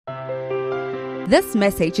This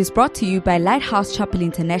message is brought to you by Lighthouse Chapel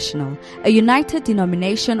International, a united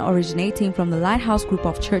denomination originating from the Lighthouse Group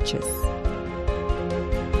of Churches.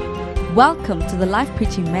 Welcome to the live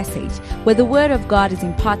preaching message, where the Word of God is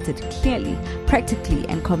imparted clearly, practically,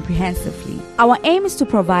 and comprehensively. Our aim is to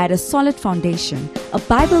provide a solid foundation, a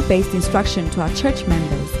Bible-based instruction to our church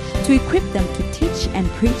members to equip them to teach and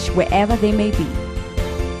preach wherever they may be.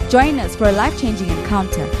 Join us for a life-changing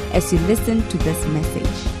encounter as you listen to this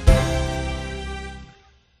message.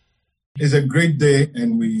 It's a great day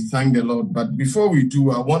and we thank the Lord. But before we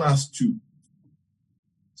do, I want us to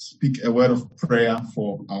speak a word of prayer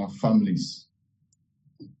for our families.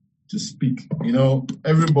 To speak. You know,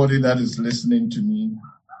 everybody that is listening to me,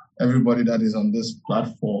 everybody that is on this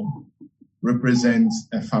platform represents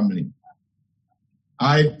a family.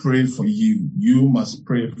 I pray for you. You must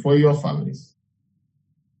pray for your families.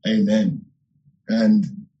 Amen. And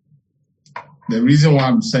the reason why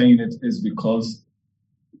I'm saying it is because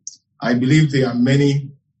I believe there are many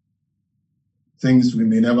things we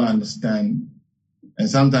may never understand. And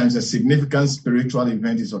sometimes a significant spiritual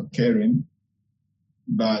event is occurring,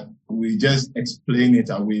 but we just explain it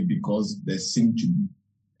away because there seems to be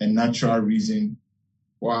a natural reason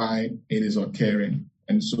why it is occurring.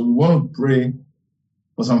 And so we want to pray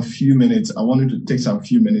for some few minutes. I want you to take some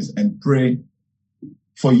few minutes and pray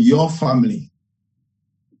for your family,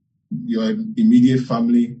 your immediate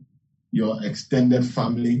family, your extended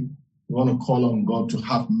family. We want to call on God to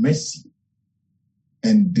have mercy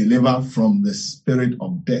and deliver from the spirit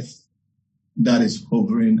of death that is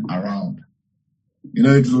hovering around. You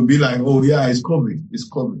know, it will be like, oh yeah, it's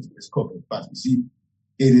COVID. But you see,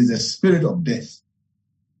 it is a spirit of death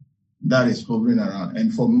that is hovering around.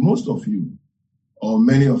 And for most of you, or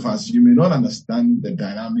many of us, you may not understand the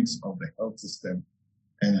dynamics of the health system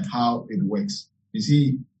and how it works. You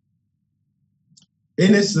see,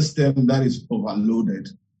 any system that is overloaded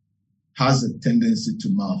has a tendency to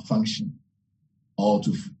malfunction or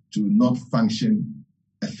to not function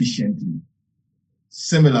efficiently.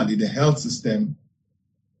 Similarly, the health system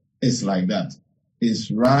is like that.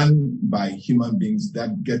 It's run by human beings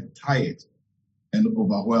that get tired and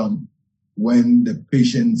overwhelmed when the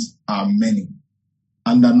patients are many.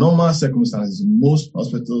 Under normal circumstances, most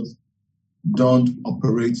hospitals don't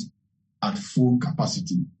operate at full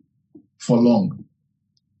capacity for long.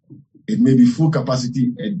 It may be full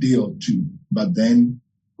capacity a day or two, but then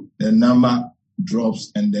the number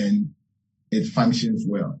drops and then it functions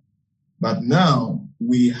well. But now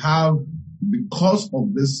we have, because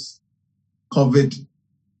of this COVID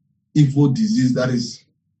evil disease that is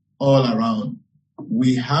all around,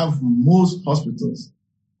 we have most hospitals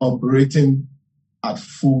operating at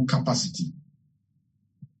full capacity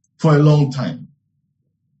for a long time.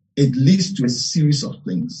 It leads to a series of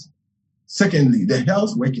things. Secondly, the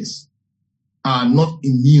health workers are not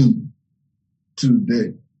immune to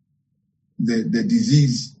the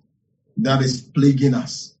disease that is plaguing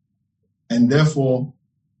us. And therefore,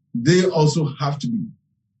 they also have to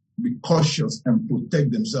be cautious and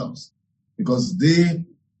protect themselves, because they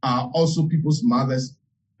are also people's mothers,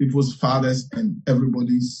 people's fathers, and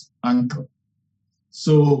everybody's uncle.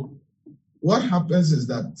 So what happens is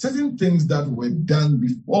that certain things that were done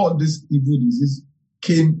before this evil disease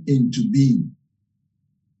came into being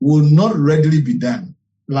will not readily be done.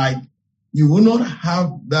 Like, you will not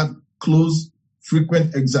have that close,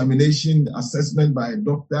 frequent examination, assessment by a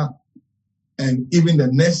doctor, and even the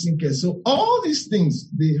nursing care. So all these things,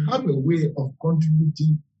 they have a way of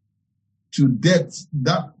contributing to deaths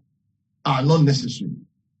that are not necessary.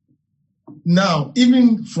 Now,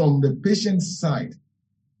 even from the patient's side,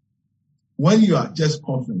 when you are just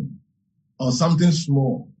coughing or something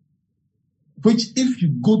small, which if you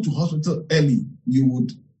go to hospital early, you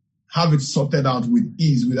would have it sorted out with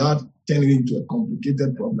ease without turning into a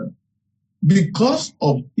complicated problem. Because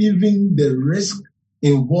of even the risk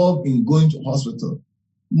involved in going to hospital,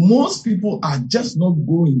 most people are just not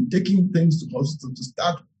taking things to hospital to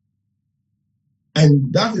start.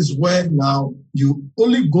 And that is where now you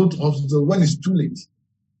only go to hospital when it's too late.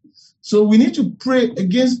 So we need to pray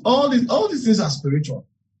against all these things are spiritual.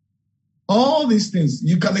 All these things,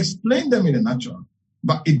 you can explain them in the natural,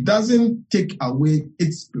 but it doesn't take away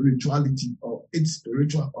its spirituality or its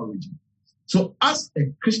spiritual origin. So as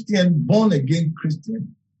a Christian, born again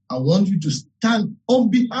Christian, I want you to stand on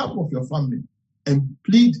behalf of your family and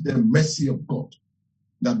plead the mercy of God.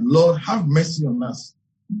 That, Lord, have mercy on us.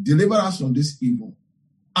 Deliver us from this evil.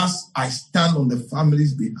 As I stand on the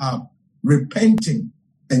family's behalf, repenting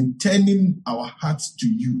and turning our hearts to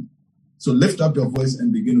you. So lift up your voice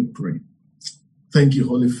and begin to pray. Thank you,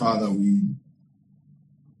 Holy Father. We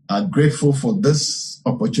are grateful for this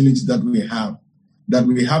opportunity that we have that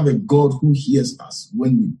we have a God who hears us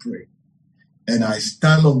when we pray. And I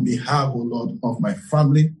stand on behalf, O Lord, of my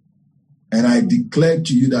family, and I declare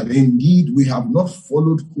to you that indeed we have not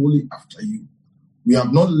followed wholly after you. We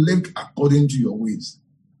have not lived according to your ways,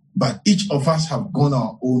 but each of us have gone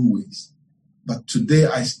our own ways. But today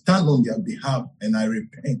I stand on their behalf and I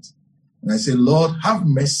repent. And I say, Lord, have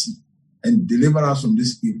mercy and deliver us from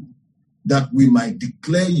this evil, that we might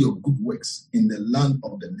declare your good works in the land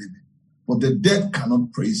of the living. For the dead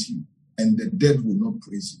cannot praise you, and the dead will not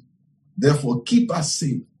praise you. Therefore, keep us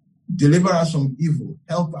safe. Deliver us from evil.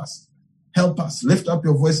 Help us. Help us. Lift up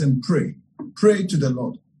your voice and pray. Pray to the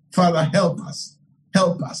Lord. Father, help us.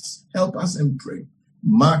 Help us. Help us and pray.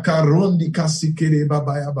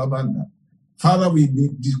 Father, we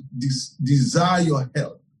desire your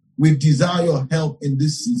help. We desire your help in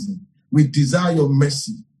this season. We desire your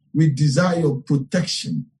mercy. We desire your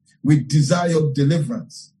protection. We desire your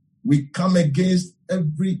deliverance. We come against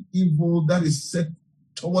every evil that is set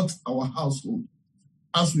towards our household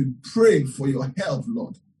as we pray for your help,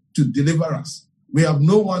 Lord, to deliver us. We have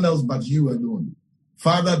no one else but you alone.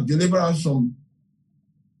 Father, deliver us from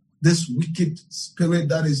this wicked spirit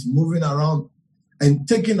that is moving around and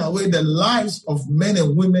taking away the lives of men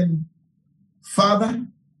and women. Father,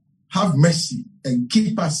 have mercy and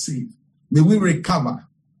keep us safe. May we recover.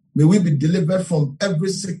 May we be delivered from every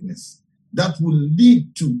sickness that will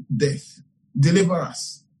lead to death. Deliver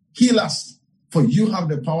us. Heal us, for you have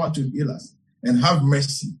the power to heal us. And have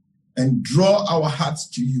mercy and draw our hearts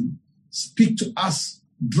to you. Speak to us.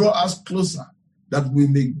 Draw us closer, that we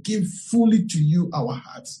may give fully to you our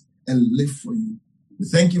hearts and live for you. We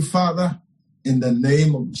thank you, Father. In the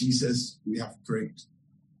name of Jesus, we have prayed.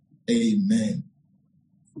 Amen.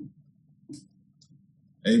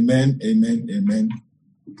 Amen, amen, amen.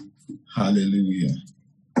 Hallelujah.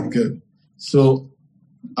 Good. So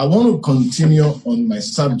I want to continue on my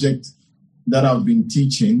subject that I've been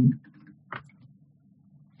teaching,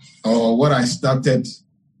 or what I started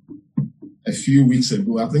a few weeks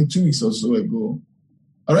ago, I think 2 weeks or so ago.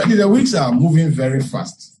 Already the weeks are moving very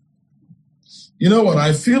fast. You know what?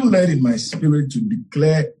 I feel led in my spirit to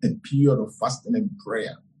declare a period of fasting and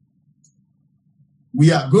prayer.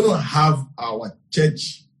 We are going to have our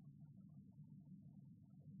church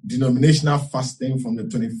denominational fasting from the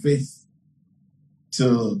 25th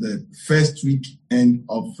till the first weekend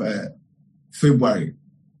of February,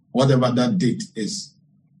 whatever that date is.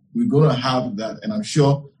 We're going to have that, and I'm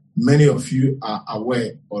sure many of you are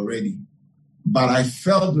aware already. But I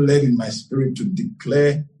felt led in my spirit to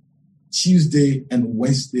declare Tuesday and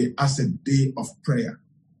Wednesday as a day of prayer,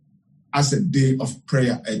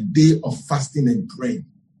 a day of fasting and praying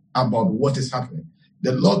about what is happening.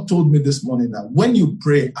 The Lord told me this morning that when you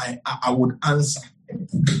pray, I would answer.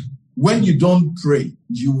 When you don't pray,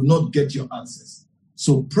 you will not get your answers.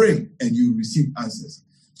 So pray and you receive answers.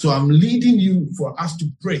 So I'm leading you for us to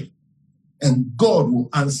pray, and God will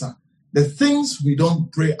answer. The things we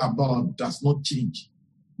don't pray about does not change,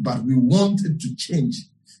 but we want it to change,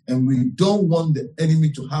 and we don't want the enemy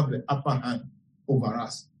to have the upper hand over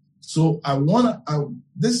us. So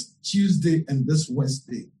this Tuesday and this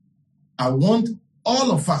Wednesday, I want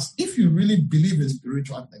all of us, if you really believe in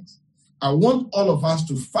spiritual things, I want all of us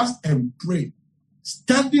to fast and pray,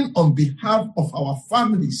 standing on behalf of our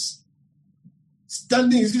families.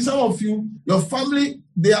 You see, some of you, your family,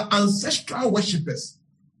 they are ancestral worshippers,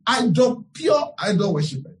 pure idol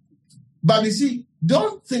worshippers. But you see,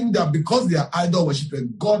 don't think that because they are idol worshippers,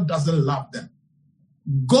 God doesn't love them.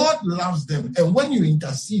 God loves them. And when you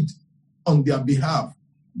intercede on their behalf,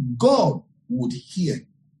 God would hear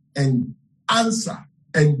and answer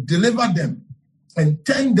and deliver them and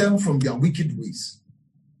turn them from their wicked ways.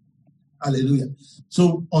 Hallelujah.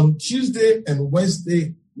 So on Tuesday and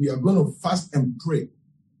Wednesday, we are going to fast and pray.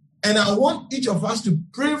 And I want each of us to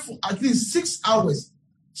pray for at least 6 hours.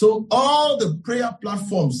 So all the prayer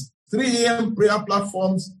platforms, 3 a.m. prayer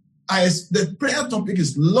platforms, the prayer topic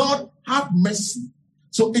is, Lord, have mercy.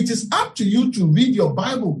 So it is up to you to read your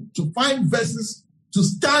Bible, to find verses to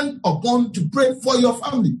stand upon, to pray for your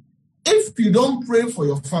family. If you don't pray for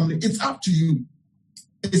your family, it's up to you.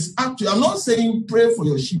 It's up to you. I'm not saying pray for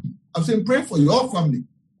your sheep. I'm saying pray for your family.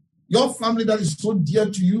 Your family that is so dear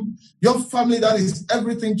to you. Your family that is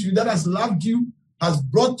everything to you, that has loved you, has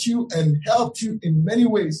brought you and helped you in many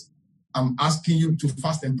ways. I'm asking you to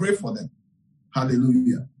fast and pray for them.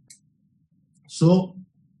 Hallelujah. So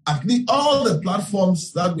at least all the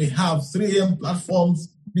platforms that we have, 3 a.m.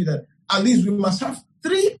 platforms, at least we must have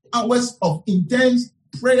 3 hours of intense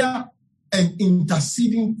prayer and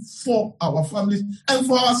interceding for our families and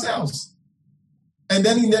for ourselves. And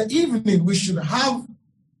then in the evening, we should have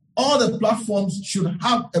all the platforms should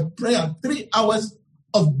have a prayer, 3 hours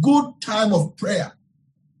of good time of prayer.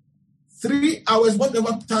 3 hours,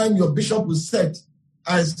 whatever time your bishop will set,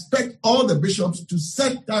 I expect all the bishops to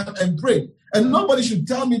set time and pray. And nobody should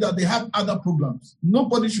tell me that they have other programs.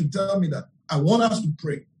 Nobody should tell me that. I want us to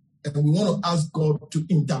pray. And we want to ask God to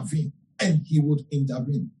intervene. And he would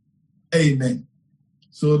intervene. Amen.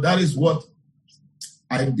 So that is what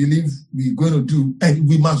I believe we're going to do. And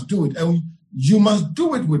we must do it. And you must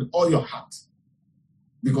do it with all your heart.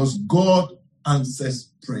 Because God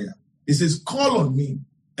answers prayer. It says, call on me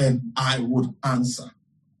and I would answer.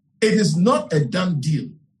 It is not a done deal.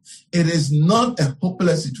 It is not a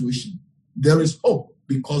hopeless situation. There is hope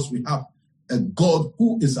because we have a God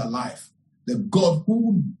who is alive, the God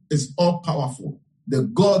who is all powerful, the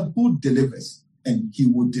God who delivers, and he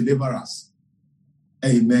will deliver us.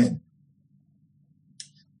 Amen.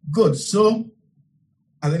 Good. So,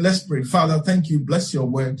 let's pray. Father, thank you. Bless your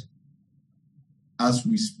word as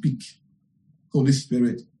we speak. Holy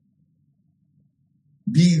Spirit,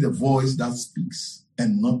 be the voice that speaks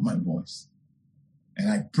and not my voice. And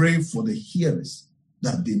I pray for the hearers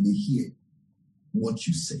that they may hear what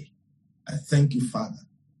you say. I thank you, Father,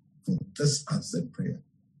 for this answered prayer.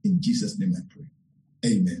 In Jesus' name I pray.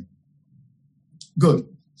 Amen. Good.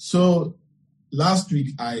 So last week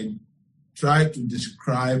I tried to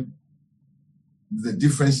describe the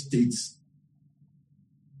different states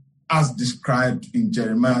as described in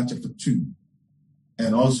Jeremiah chapter 2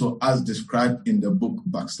 and also as described in the book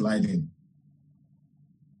Blacksliding.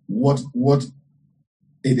 What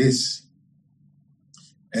it is.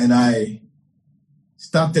 And I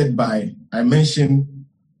started by, I mentioned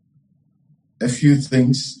a few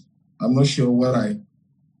things. I'm not sure what I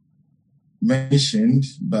mentioned,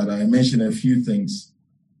 but I mentioned a few things.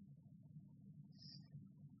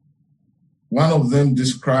 One of them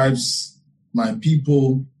describes my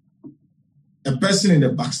people, a person in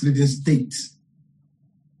a backsliding state.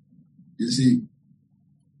 You see,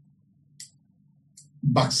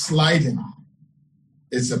 backsliding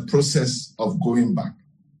is a process of going back.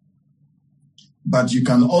 But you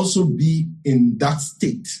can also be in that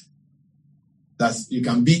state. You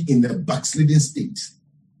can be in the backsliding state.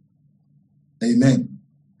 Amen.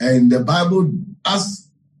 And the Bible, as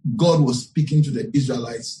God was speaking to the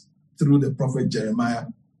Israelites through the prophet Jeremiah,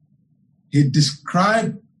 he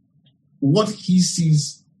described what he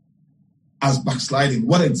sees as backsliding,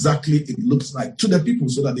 what exactly it looks like to the people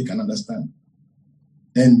so that they can understand.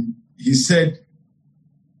 And he said,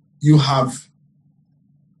 you have,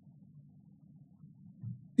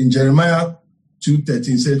 in Jeremiah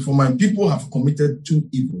 2:13, said, for my people have committed 2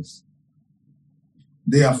 evils.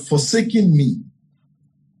 They have forsaken me,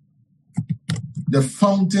 the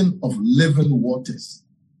fountain of living waters,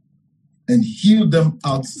 and healed them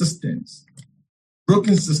out cisterns,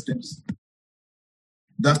 broken cisterns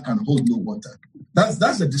that can hold no water.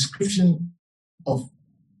 That's a description of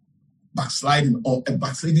backsliding or a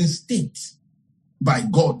backsliding state by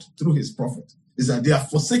God through his prophet. Is that they are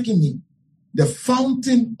forsaking me, the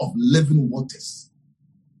fountain of living waters,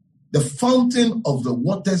 the fountain of the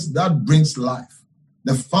waters that brings life,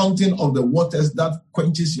 the fountain of the waters that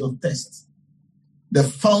quenches your thirst, the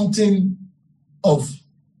fountain of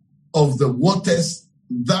the waters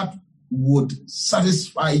that would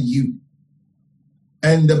satisfy you.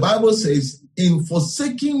 And the Bible says, in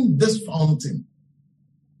forsaking this fountain,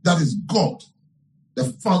 that is God, the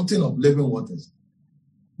fountain of living waters,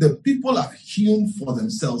 the people have hewn for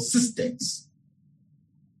themselves cisterns.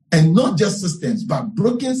 And not just cisterns, but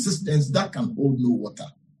broken cisterns that can hold no water.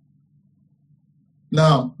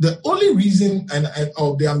 Now, the only reason,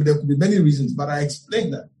 there could be many reasons, but I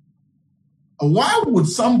explained that. Why would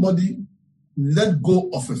somebody let go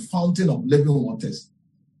of a fountain of living waters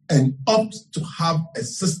and opt to have a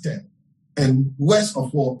cistern, and worst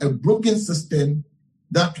of all, a broken cistern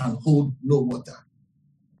that can hold no water?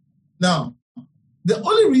 Now, the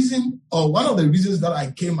only reason, or one of the reasons that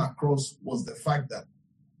I came across was the fact that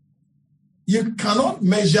you cannot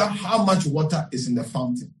measure how much water is in the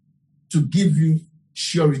fountain to give you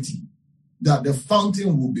surety that the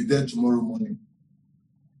fountain will be there tomorrow morning.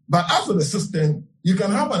 But after the cistern, you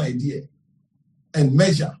can have an idea and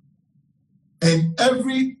measure. And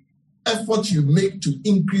every effort you make to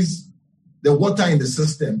increase the water in the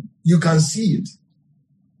system, you can see it.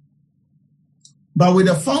 But with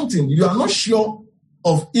a fountain, you are not sure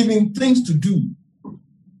of even things to do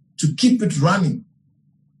to keep it running.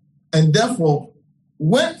 And therefore,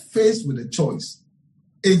 when faced with a choice,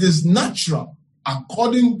 it is natural,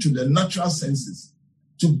 according to the natural senses,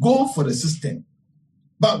 to go for the cistern.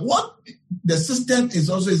 But what the cistern is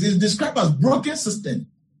also is described as broken cistern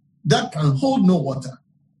that can hold no water.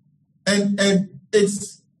 And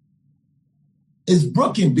it's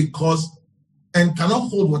broken because, and cannot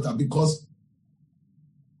hold water because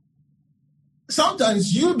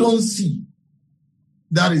sometimes you don't see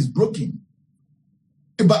that it's broken.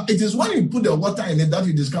 But it is when you put the water in it that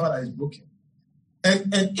you discover that it's broken.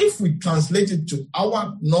 And if we translate it to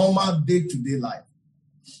our normal day-to-day life,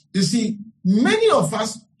 you see, many of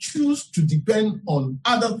us choose to depend on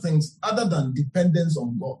other things other than dependence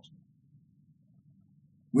on God.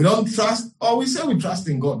 We don't trust, or we say we trust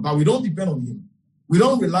in God, but we don't depend on him. We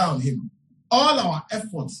don't rely on him. All our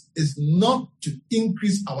efforts is not to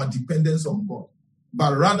increase our dependence on God,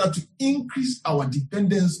 but rather to increase our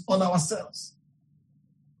dependence on ourselves.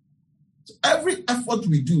 So every effort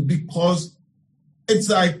we do, because it's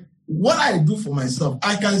like what I do for myself,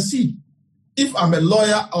 I can see if I'm a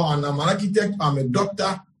lawyer or I'm an architect, I'm a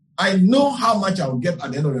doctor, I know how much I will get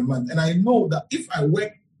at the end of the month. And I know that if I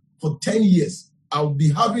work for 10 years, I'll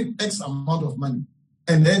be having X amount of money.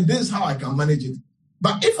 And then this is how I can manage it.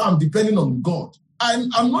 But if I'm depending on God, I'm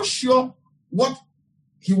not sure what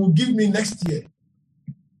he will give me next year.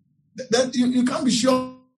 That you can't be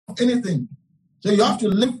sure of anything. So you have to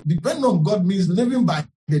live, depending on God means living by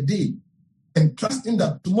the day and trusting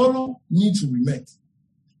that tomorrow needs to be met.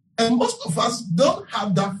 And most of us don't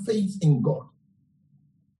have that faith in God.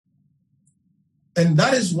 And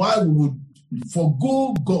that is why we would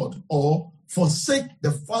forgo God or forsake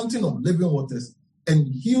the fountain of living waters and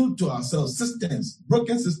heal to ourselves systems,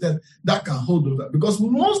 broken systems that can hold over. Because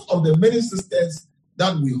most of the many systems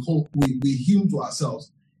that we hold, we heal to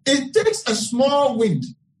ourselves, it takes a small wind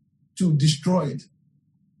to destroy it.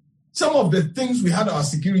 Some of the things we had our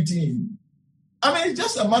security in, I mean, it's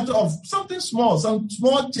just a matter of something small, some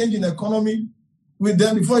small change in the economy with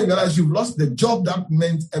them before you realize you've lost the job that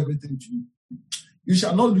meant everything to you. You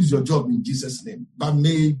shall not lose your job in Jesus' name, but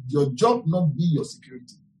may your job not be your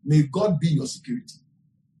security. May God be your security.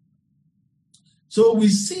 So we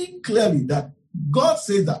see clearly that God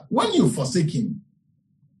says that when you forsake him,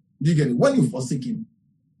 you get it? When you forsake him,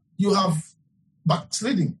 you have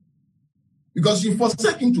backsliding. Because you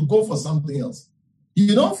forsake him to go for something else.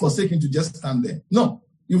 You don't forsake him to just stand there. No,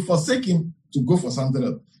 you forsake him to go for something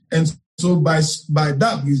else. And so by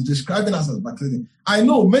that, he's describing us as backsliding. I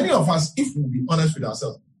know many of us, if we'll be honest with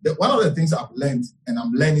ourselves, that one of the things I've learned, and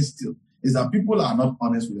I'm learning still, is that people are not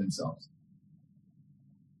honest with themselves.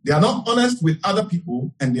 They are not honest with other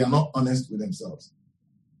people, and they are not honest with themselves,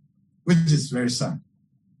 which is very sad.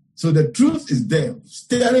 So the truth is there,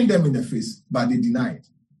 staring them in the face, but they deny it.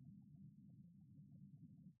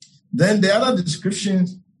 Then the other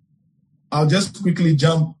descriptions, I'll just quickly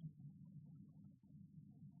jump,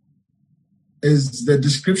 is the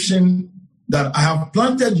description that I have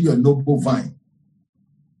planted you a noble vine.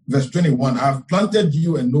 Verse 21, I have planted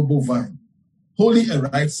you a noble vine, holy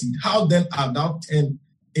and right seed. How then art thou turned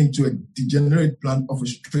into a degenerate plant of a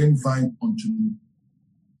strange vine unto me?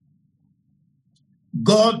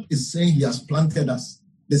 God is saying he has planted us,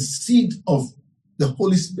 the seed of the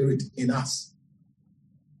Holy Spirit in us.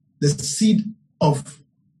 The seed of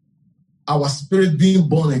our spirit being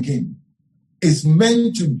born again is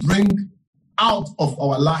meant to bring out of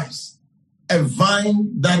our lives a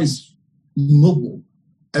vine that is noble,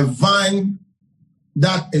 a vine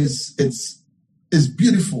that is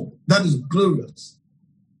beautiful, that is glorious.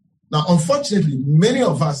 Now, unfortunately, many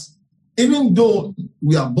of us, even though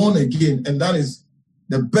we are born again, and that is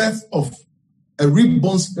the birth of a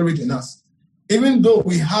reborn spirit in us, even though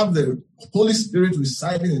we have the Holy Spirit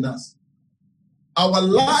residing in us, our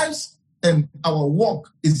lives and our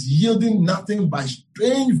walk is yielding nothing but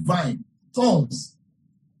strange vine, thorns,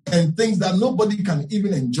 and things that nobody can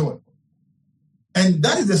even enjoy. And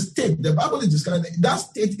that is the state. The Bible is describing that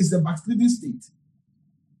state is a backsliding state.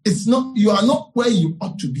 It's not, you are not where you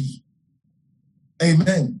ought to be.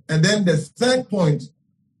 Amen. And then the third point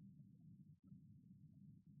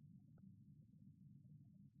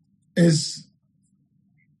is,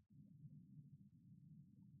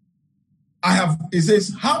 it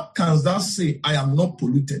says, how canst thou say, I am not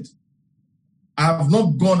polluted? I have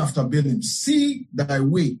not gone after Balaam. See thy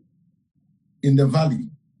way in the valley.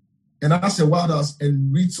 And as a wild ass,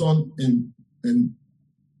 and reads on and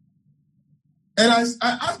I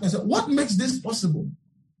asked myself, what makes this possible?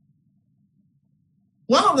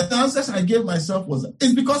 One of the answers I gave myself was,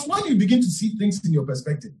 it's because when you begin to see things in your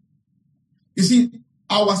perspective, you see,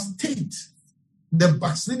 our state, the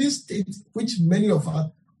backsliding state, which many of us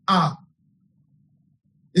are.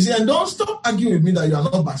 You see, and don't stop arguing with me that you are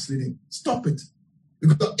not backsliding. Stop it.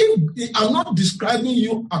 Because if I'm not describing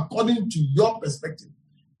you according to your perspective,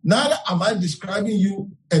 Neither am I describing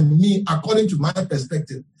you and me according to my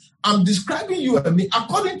perspective. I'm describing you and me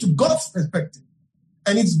according to God's perspective.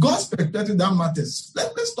 And it's God's perspective that matters.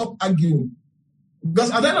 Let's stop arguing.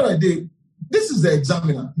 Because at the end of the day, this is the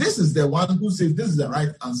examiner. This is the one who says this is the right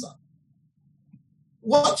answer.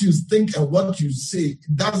 What you think and what you say,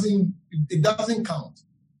 it doesn't count.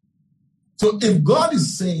 So if God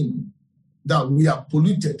is saying that we are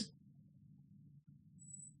polluted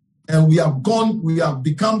and we have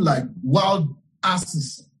become like wild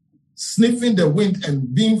asses, sniffing the wind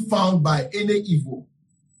and being found by any evil.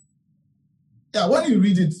 Yeah, when you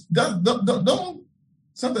read it, don't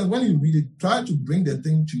sometimes when you read it, try to bring the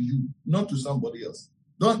thing to you, not to somebody else.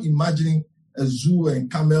 Don't imagine a zoo and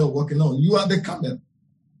camel walking on. You are the camel.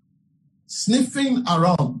 Sniffing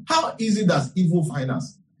around. How easy does evil find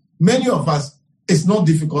us? Many of us, it's not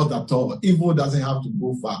difficult at all. Evil doesn't have to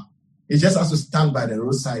go far. It just has to stand by the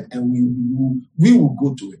roadside and we will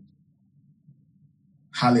go to it.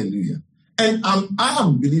 Hallelujah. And I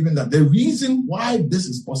am believing that the reason why this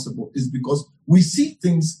is possible is because we see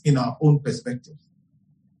things in our own perspective.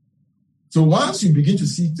 So once you begin to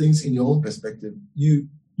see things in your own perspective, you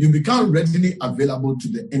become readily available to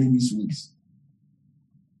the enemy's ways.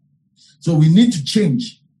 So we need to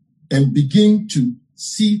change and begin to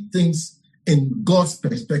see things in God's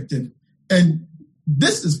perspective. And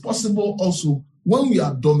this is possible also when we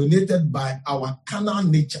are dominated by our carnal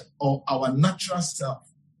nature or our natural self.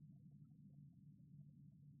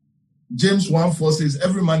 James 1:4 says,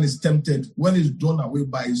 every man is tempted when he's drawn away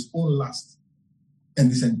by his own lust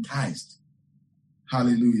and is enticed.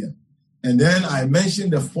 Hallelujah. And then I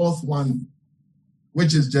mentioned the fourth one,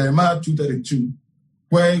 which is Jeremiah 2:32,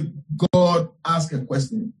 where God asked a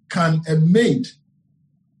question: can a maid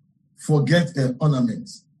forget her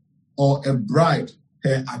ornaments, or a bride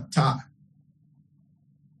her attire?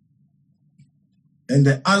 And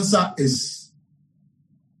the answer is,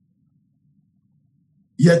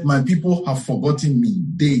 yet my people have forgotten me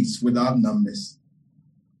days without numbers.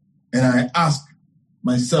 And I ask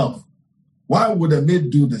myself, why would a maid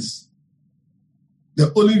do this?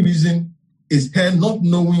 The only reason is her not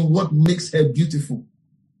knowing what makes her beautiful.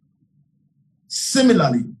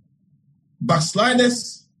 Similarly,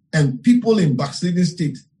 backsliders and people in backsliding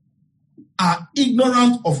state are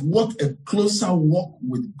ignorant of what a closer walk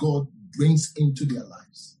with God brings into their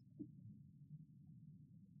lives.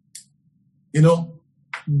 You know,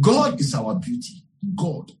 God is our beauty.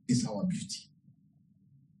 God is our beauty.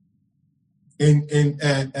 In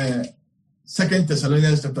 2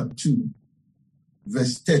 Thessalonians chapter 2,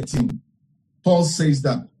 verse 13, Paul says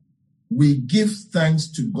that we give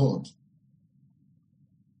thanks to God,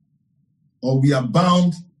 or we are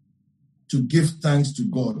bound to give thanks to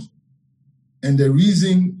God. And the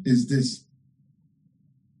reason is this.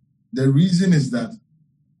 The reason is that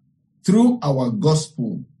through our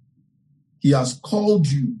gospel, he has called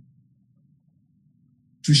you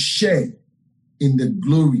to share in the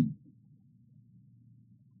glory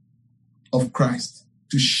of Christ,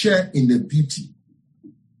 to share in the beauty.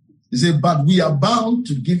 He said, but we are bound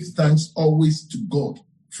to give thanks always to God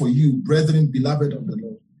for you, brethren, beloved of the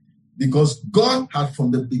Lord, because God had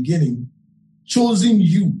from the beginning chosen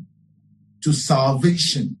you to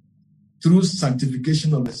salvation through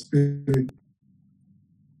sanctification of the Spirit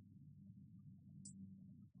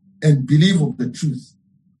and believe of the truth,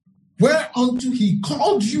 whereunto he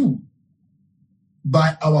called you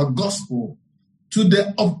by our gospel to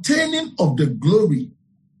the obtaining of the glory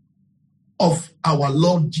of our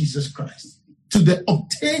Lord Jesus Christ. To the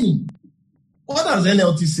obtaining. What does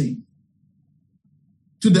NLT say?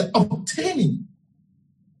 To the obtaining.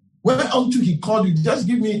 Whereunto he called you. Just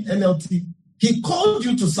give me NLT. He called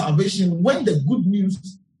you to salvation when the good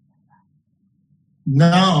news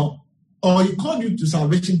now, or he called you to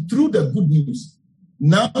salvation through the good news.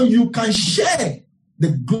 Now you can share the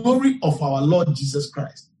glory of our Lord Jesus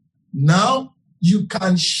Christ. Now you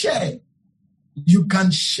can share. You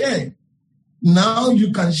can share. Now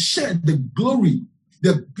you can share the glory,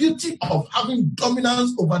 the beauty of having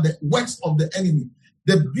dominance over the works of the enemy,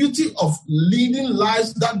 the beauty of leading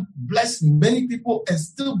lives that bless many people and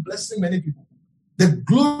still blessing many people. The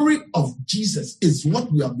glory of Jesus is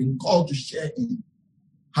what we have been called to share in.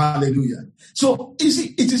 Hallelujah. So, you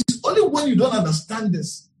see, it is only when you don't understand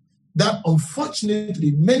this that,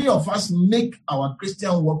 unfortunately, many of us make our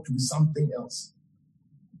Christian walk to be something else.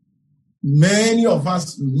 Many of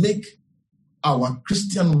us make our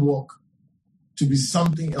Christian walk to be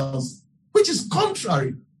something else, which is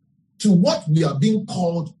contrary to what we are being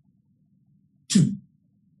called to.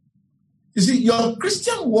 You see, your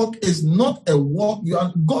Christian walk is not a walk.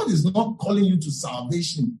 God is not calling you to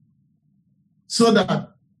salvation so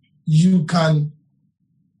that you can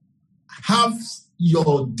have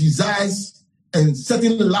your desires and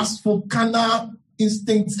certain lustful carnal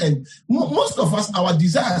instincts, and most of us, our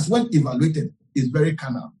desires, when evaluated, is very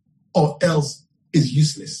carnal, or else is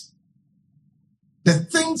useless. The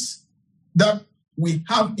things that we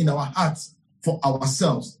have in our hearts for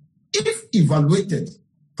ourselves, if evaluated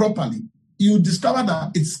properly, you discover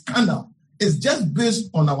that it's carnal. It's just based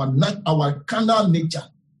on our carnal nature,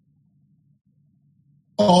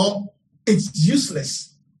 or it's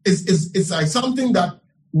useless. It's like something that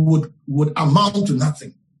would amount to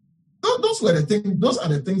nothing. Those are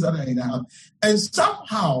the things that are in our heart. And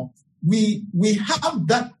somehow we have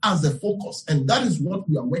that as a focus, and that is what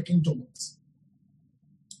we are working towards.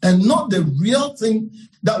 And not the real thing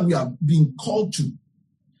that we are being called to.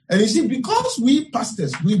 And you see, because we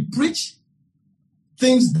pastors, we preach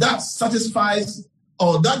things that satisfies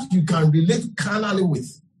or that you can relate carnally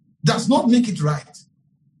with, does not make it right.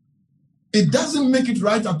 It doesn't make it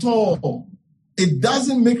right at all. It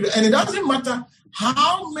doesn't make it, and it doesn't matter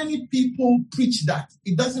how many people preach that.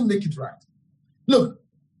 It doesn't make it right. Look,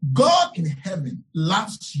 God in heaven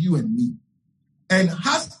loves you and me and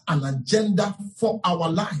has an agenda for our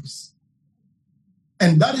lives.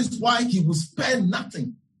 And that is why he will spare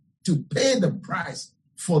nothing to pay the price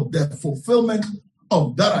for the fulfillment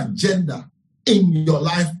of that agenda in your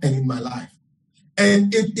life and in my life.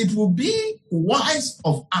 And it will be wise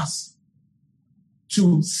of us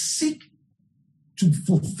to seek to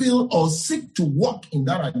fulfill or seek to walk in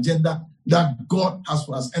that agenda that God has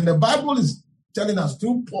for us. And the Bible is telling us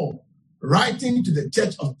through Paul, writing to the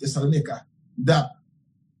church of Thessalonica, that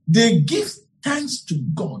they give thanks to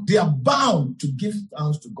God. They are bound to give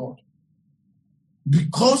thanks to God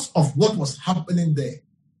because of what was happening there.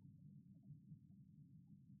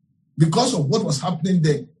 Because of what was happening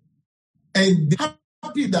there. And they are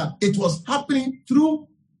happy that it was happening through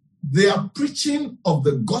their preaching of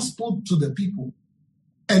the gospel to the people.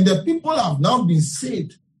 And the people have now been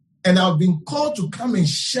saved and have been called to come and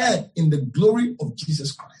share in the glory of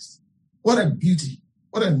Jesus Christ. What a beauty.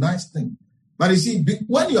 What a nice thing. But you see,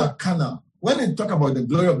 when you are carnal, when they talk about the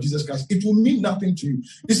glory of Jesus Christ, it will mean nothing to you.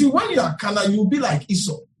 You see, when you are carnal, you'll be like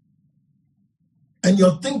Esau. And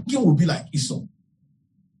your thinking will be like Esau,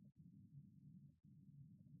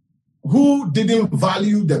 who didn't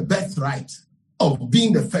value the birthright of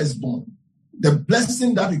being the firstborn, the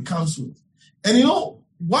blessing that it comes with. And you know,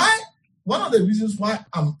 why? One of the reasons why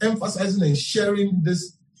I'm emphasizing and sharing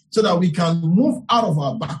this, so that we can move out of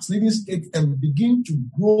our backsliding state and begin to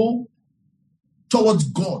grow towards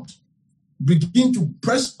God, begin to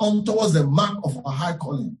press on towards the mark of our high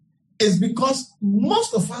calling, is because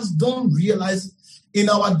most of us don't realize in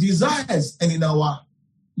our desires and in our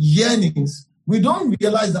yearnings, we don't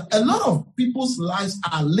realize that a lot of people's lives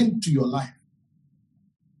are linked to your life.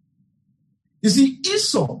 You see,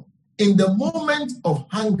 Esau, in the moment of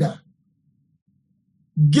hunger,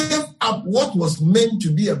 gave up what was meant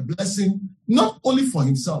to be a blessing, not only for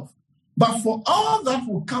himself, but for all that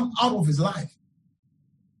will come out of his life.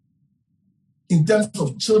 In terms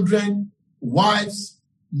of children, wives,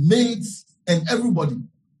 maids, and everybody.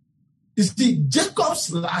 You see,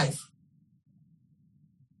 Jacob's life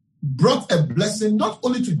brought a blessing not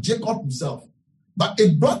only to Jacob himself, but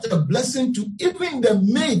it brought a blessing to even the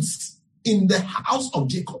maids in the house of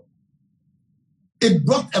Jacob. It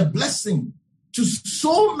brought a blessing to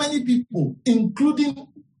so many people, including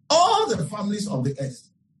all the families of the earth.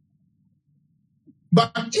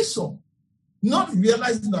 But Esau, not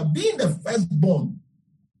realizing that being the firstborn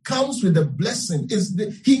comes with a blessing,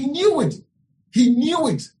 he knew it. He knew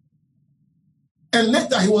it. And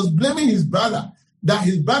later he was blaming his brother, that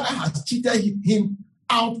his brother has cheated him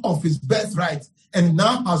out of his birthright and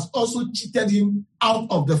now has also cheated him out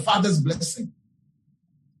of the father's blessing.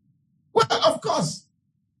 Well, of course,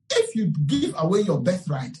 if you give away your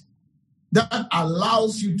birthright, that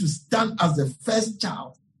allows you to stand as the first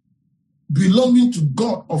child belonging to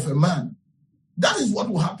God of a man. That is what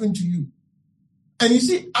will happen to you. And you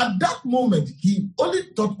see, at that moment, he only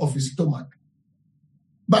thought of his stomach.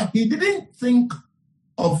 But he didn't think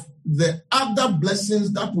of the other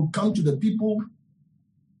blessings that will come to the people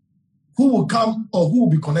who will come or who will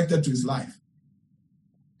be connected to his life.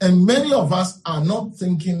 And many of us are not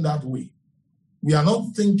thinking that way. We are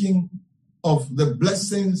not thinking of the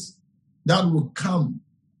blessings that will come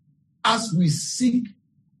as we seek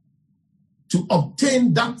to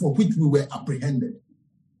obtain that for which we were apprehended,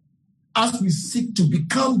 as we seek to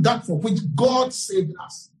become that for which God saved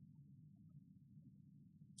us.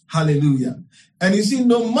 Hallelujah. And you see,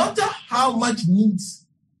 no matter how much needs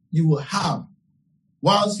you will have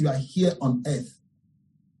whilst you are here on earth,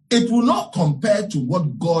 it will not compare to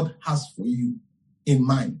what God has for you in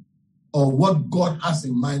mind, or what God has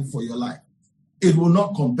in mind for your life. It will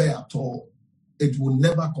not compare at all. It will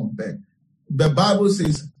never compare. The Bible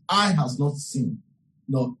says, eye has not seen,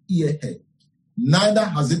 nor ear heard, neither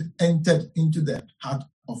has it entered into the heart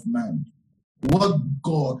of man what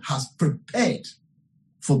God has prepared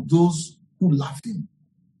for those who love him.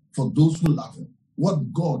 For those who love him.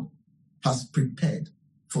 What God has prepared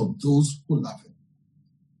for those who love him.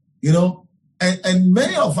 You know, and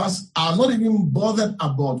many of us are not even bothered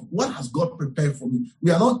about what has God prepared for me.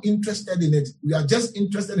 We are not interested in it. We are just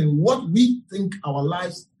interested in what we think our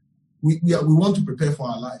lives, we want to prepare for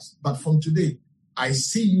our lives. But from today, I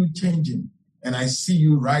see you changing and I see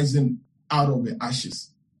you rising out of the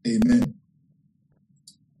ashes. Amen.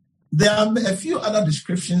 There are a few other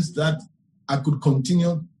descriptions that I could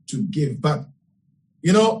continue to give, but,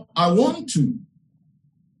 you know, I want to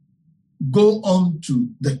go on to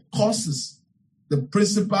the causes, the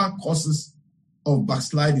principal causes of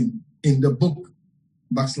backsliding in the book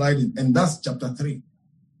Backsliding, and that's chapter 3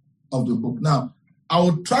 of the book. Now, I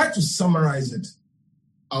will try to summarize it.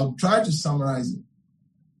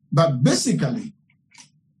 But basically,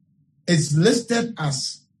 it's listed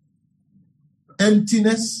as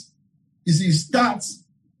emptiness. You see, it starts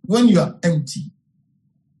when you are empty,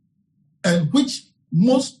 and which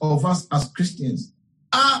most of us as Christians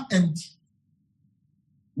are empty.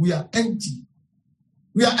 We are empty.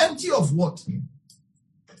 We are empty of what?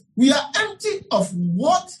 We are empty of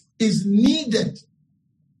what is needed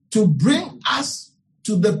to bring us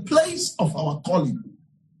to the place of our calling.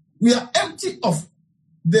 We are empty of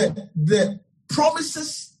the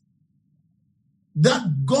promises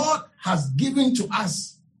that God has given to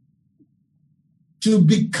us to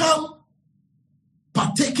become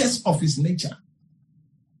partakers of his nature.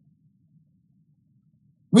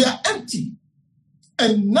 We are empty.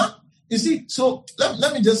 And now, you see, so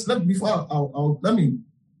let me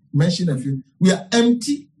mention a few. We are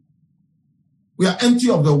empty. We are empty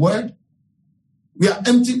of the word. We are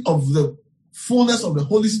empty of the fullness of the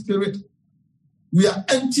Holy Spirit. We are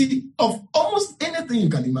empty of almost anything you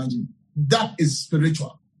can imagine that is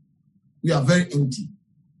spiritual. We are very empty.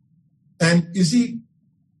 And you see,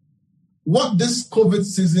 what this COVID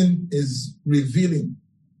season is revealing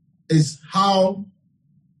is how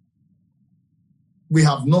we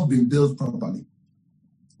have not been built properly.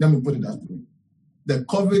 Let me put it that way. The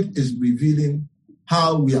COVID is revealing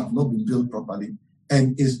how we have not been built properly,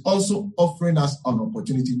 and is also offering us an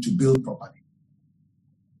opportunity to build properly.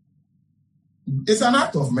 It's an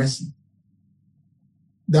act of mercy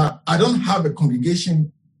that I don't have a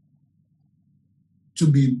congregation to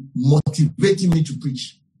be motivating me to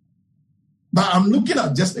preach. But I'm looking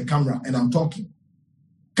at just a camera and I'm talking.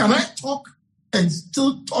 Can I talk and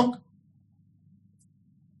still talk?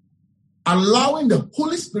 Allowing the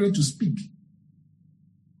Holy Spirit to speak?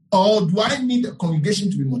 Or do I need a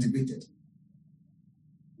congregation to be motivated?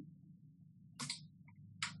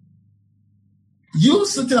 You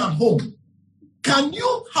sitting at home, can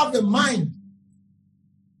you have a mind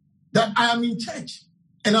that I am in church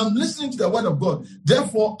and I'm listening to the word of God?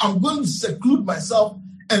 Therefore, I'm going to seclude myself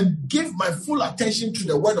and give my full attention to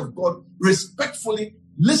the word of God, respectfully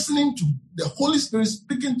listening to the Holy Spirit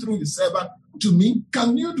speaking through his servant to me.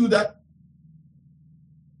 Can you do that?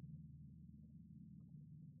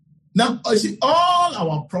 Now, you see, all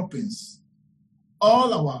our proppings,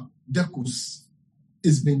 all our decors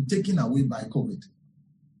is been taken away by COVID.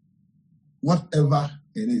 Whatever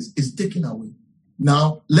it is taken away.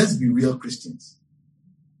 Now, let's be real Christians.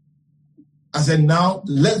 I said, now,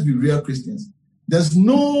 let's be real Christians. There's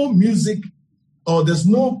no music or there's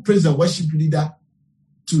no praise and worship leader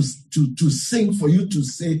to sing for you to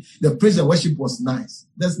say the praise and worship was nice.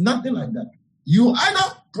 There's nothing like that. You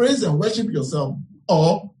either praise and worship yourself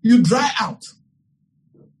or you dry out.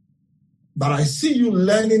 But I see you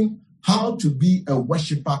learning how to be a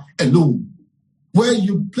worshiper alone. Where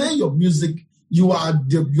you play your music, you are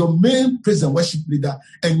your main praise and worship leader,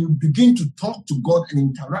 and you begin to talk to God and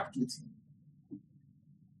interact with him.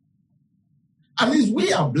 At least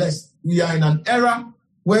we are blessed. We are in an era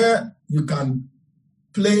where you can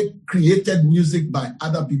play created music by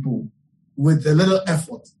other people with a little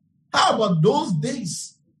effort. How about those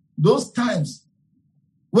days, those times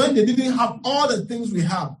when they didn't have all the things we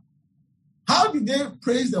have? How did they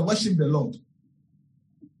praise and worship the Lord?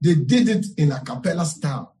 They did it in a cappella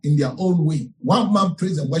style, in their own way. One man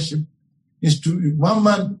praise and worship, one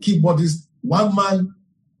man keyboardist, one man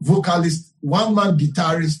vocalist, one man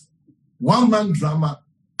guitarist, one man drummer.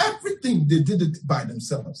 Everything, they did it by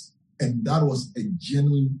themselves. And that was a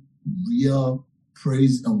genuine, real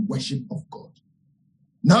praise and worship of God.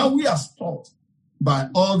 Now we are stopped by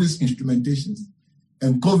all these instrumentations,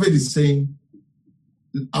 and COVID is saying,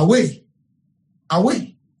 away.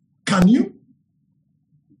 Can you,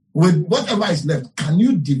 with whatever is left, can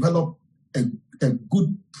you develop a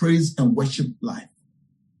good praise and worship life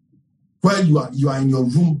where you are in your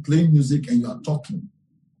room playing music and you are talking,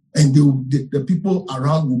 and the people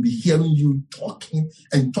around will be hearing you talking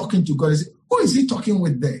to God and say, who is he talking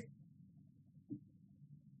with there?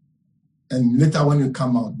 And later when you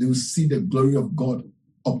come out, they will see the glory of God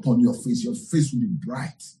upon your face. Your face will be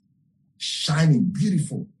bright, shining,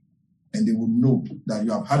 beautiful. And they will know that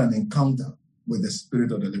you have had an encounter with the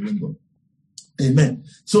Spirit of the living God. Amen.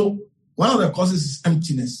 So one of the causes is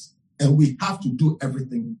emptiness. And we have to do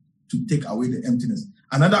everything to take away the emptiness.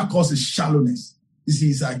 Another cause is shallowness. You see,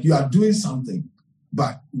 it's like you are doing something,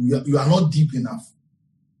 but you are not deep enough.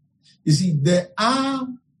 You see, there are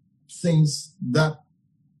things that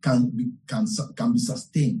can be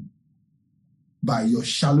sustained by your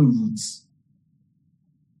shallow roots.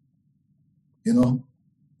 You know,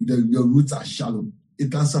 your roots are shallow.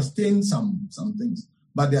 It can sustain some things,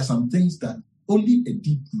 but there are some things that only a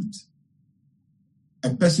deep root, a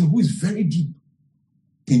person who is very deep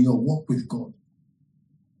in your walk with God,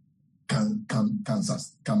 can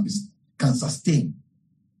sustain.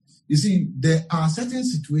 You see, there are certain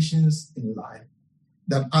situations in life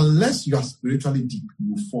that unless you are spiritually deep,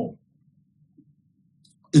 you will fall.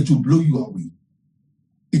 It will blow you away.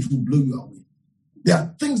 It will blow you away. There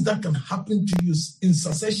are things that can happen to you in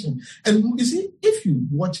succession. And you see, if you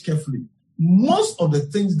watch carefully, most of the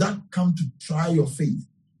things that come to try your faith,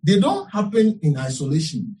 they don't happen in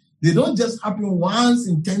isolation. They don't just happen once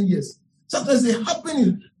in 10 years. Sometimes they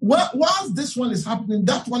happen whilst this one is happening,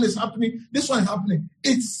 that one is happening, this one is happening.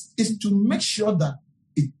 It's to make sure that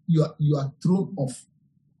you are thrown off.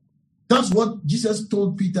 That's what Jesus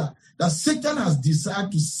told Peter, that Satan has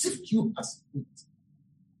desired to sift you as wheat.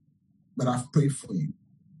 But I've prayed for you.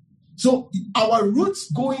 So our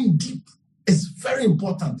roots going deep is very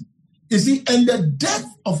important. You see, and the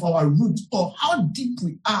depth of our roots, or how deep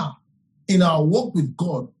we are in our walk with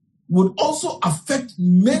God, would also affect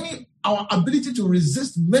our ability to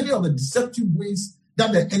resist many of the deceptive ways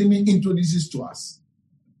that the enemy introduces to us.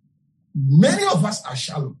 Many of us are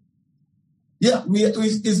shallow. Yeah,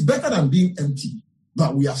 it's better than being empty,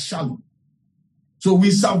 but we are shallow. So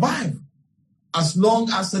we survive as long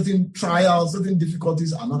as certain trials, certain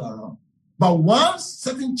difficulties are not around. But once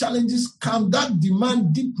certain challenges come that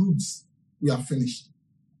demand deep roots, we are finished.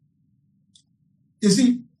 You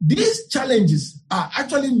see, these challenges are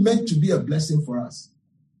actually meant to be a blessing for us.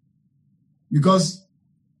 Because,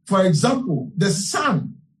 for example, the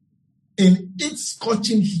sun in its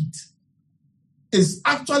scorching heat is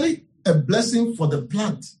actually a blessing for the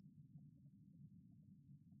plant.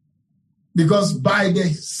 Because by the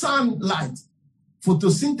sunlight,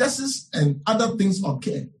 photosynthesis and other things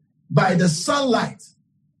occur. By the sunlight,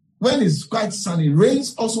 when it's quite sunny,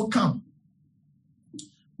 rains also come.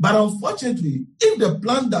 But unfortunately, if the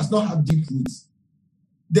plant does not have deep roots,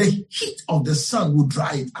 the heat of the sun will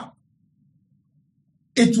dry it out.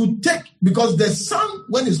 It will because the sun,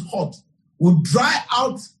 when it's hot, will dry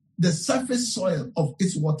out the surface soil of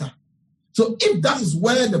its water. So if that is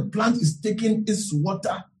where the plant is taking its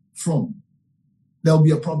water from, there will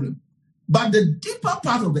be a problem. But the deeper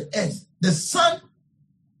part of the earth, the sun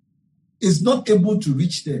is not able to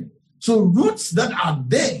reach there. So roots that are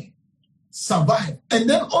there survive. And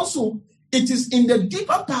then also, it is in the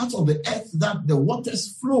deeper parts of the earth that the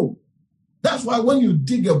waters flow. That's why when you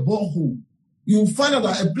dig a borehole, you will find out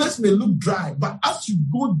that a place may look dry, but as you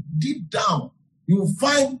go deep down, you will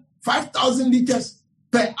find 5,000 liters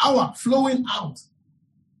per hour flowing out.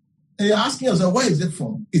 And you're asking yourself, where is it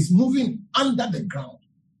from? It's moving under the ground.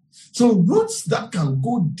 So roots that can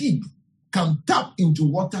go deep can tap into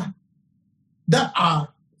water that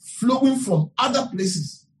are flowing from other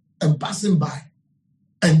places and passing by,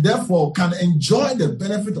 and therefore can enjoy the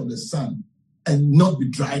benefit of the sun and not be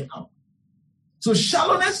dried up. So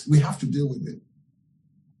shallowness, we have to deal with it.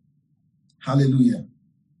 Hallelujah.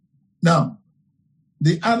 Now,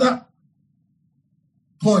 the other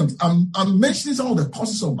point, I'm mentioning some of the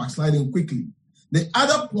causes of backsliding quickly. The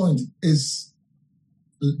other point is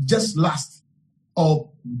just lust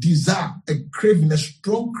or desire, a craving, a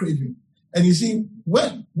strong craving. And you see,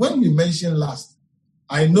 when we mention lust,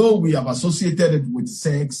 I know we have associated it with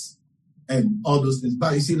sex and all those things,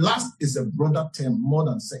 but you see, lust is a broader term more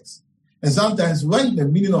than sex. And sometimes when the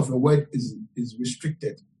meaning of a word is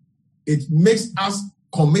restricted, it makes us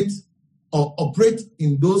commit or operate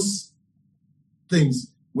in those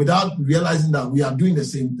things without realizing that we are doing the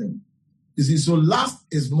same thing. You see, so lust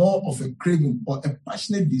is more of a craving or a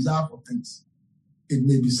passionate desire for things. It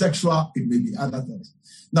may be sexual, it may be other things.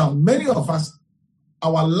 Now, many of us,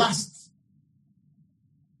 our lust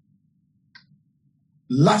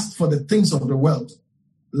for the things of the world,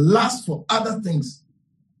 lust for other things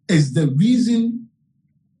is the reason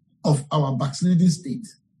of our backsliding state.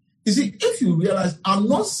 You see, if you realize, I'm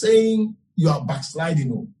not saying you are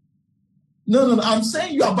backsliding. No, I'm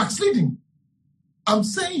saying you are backsliding. I'm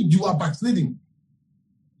saying you are backsliding.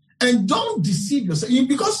 And don't deceive yourself.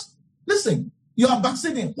 Because, listen, you are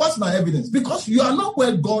backsliding. What's my evidence? Because you are not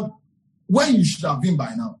where you should have been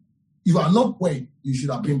by now. You are not where you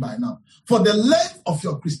should have been by now. For the length of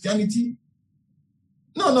your Christianity,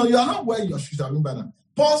 no, you are not where you should have been by now.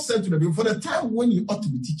 Paul said to the people, for the time when you ought to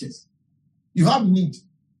be teachers, you have need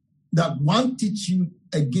that one teach you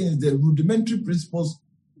against the rudimentary principles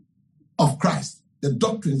of Christ, the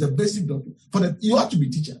doctrines, the basic doctrine. You ought to be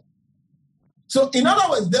teacher. So, in other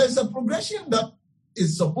words, there is a progression that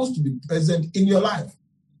is supposed to be present in your life.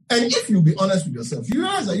 And if you be honest with yourself, you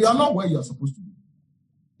realize that you are not where you are supposed to be.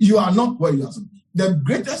 You are not where you are supposed to be. The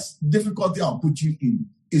greatest difficulty I'll put you in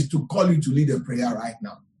is to call you to lead a prayer right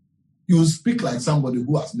now. You will speak like somebody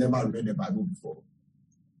who has never read the Bible before.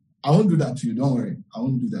 I won't do that to you. Don't worry. I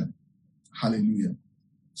won't do that. Hallelujah.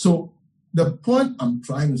 So the point I'm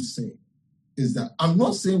trying to say is that I'm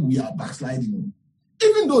not saying we are backsliding.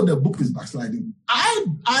 Even though the book is backsliding, I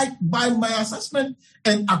by my assessment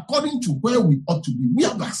and according to where we ought to be, we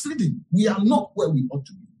are backsliding. We are not where we ought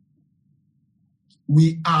to be.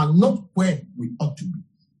 We are not where we ought to be.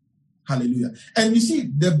 Hallelujah. And you see,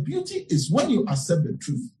 the beauty is when you accept the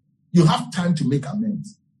truth, you have time to make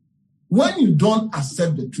amends. When you don't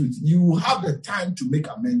accept the truth, you will have the time to make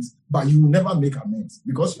amends, but you will never make amends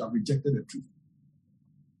because you have rejected the truth.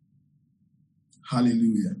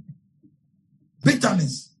 Hallelujah.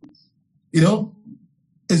 Bitterness, is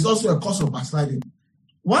also a cause of backsliding.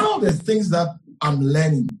 One of the things that I'm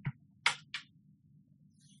learning,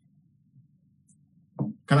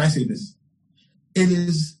 can I say this? It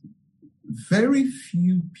is very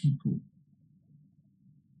few people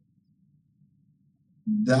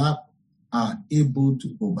that are able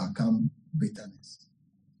to overcome bitterness.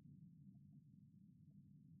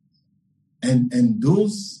 And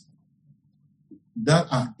those that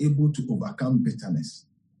are able to overcome bitterness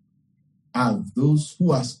are those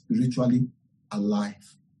who are spiritually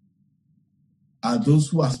alive, are those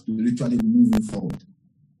who are spiritually moving forward.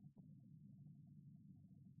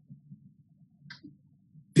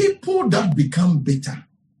 People that become bitter,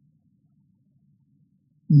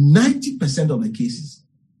 90% of the cases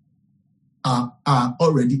are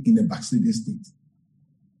already in a backsliding state.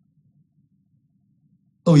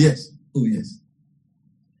 Oh yes.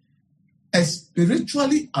 A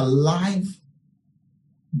spiritually alive,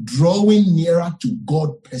 drawing nearer to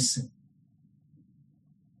God person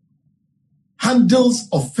handles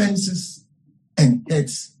offenses and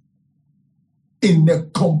hurts in a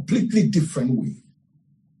completely different way.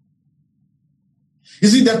 You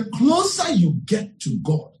see, the closer you get to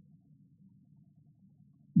God,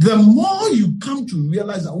 the more you come to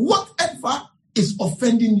realize that whatever is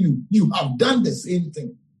offending you, you have done the same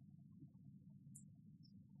thing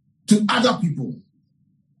to other people.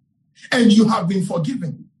 And you have been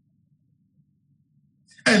forgiven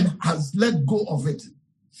and has let go of it.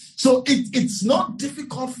 So it's not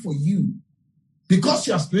difficult for you because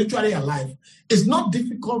you are spiritually alive. It's not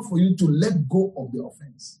difficult for you to let go of the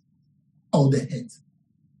offense or the hurt.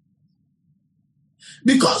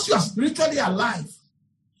 Because you are spiritually alive,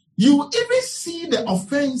 you even see the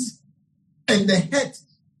offense and the hurt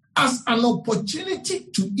as an opportunity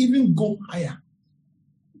to even go higher.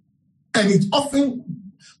 And it's often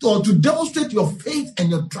to demonstrate your faith and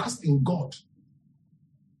your trust in God.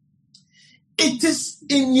 It is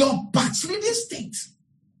in your backsliding state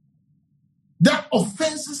that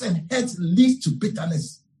offenses and hurts lead to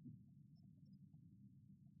bitterness.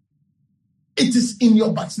 It is in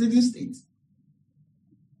your backsliding state.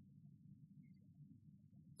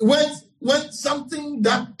 When something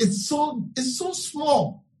that is so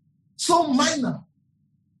small, so minor,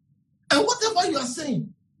 and whatever you are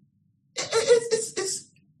saying, it's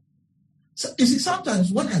so, you see,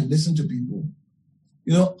 sometimes when I listen to people,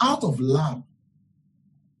 out of love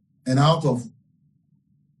and out of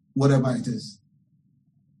whatever it is,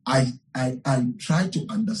 I try to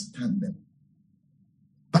understand them.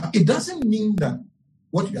 But it doesn't mean that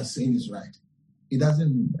what you are saying is right. It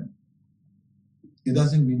doesn't mean that. It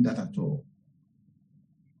doesn't mean that at all.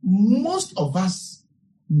 Most of us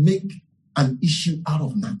make an issue out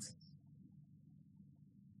of nothing.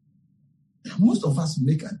 Most of us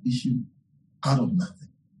make an issue out of nothing.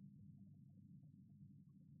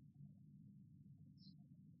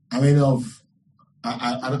 There's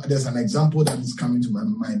an example that is coming to my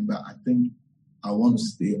mind, but I think I want to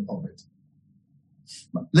stay off it.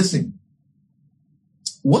 But listen,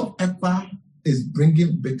 whatever is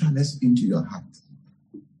bringing bitterness into your heart,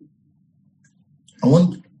 I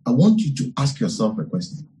want you to ask yourself a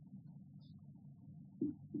question.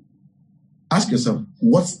 Ask yourself,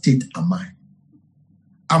 what state am I?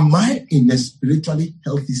 Am I in a spiritually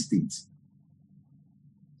healthy state?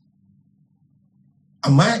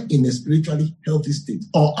 Am I in a spiritually healthy state?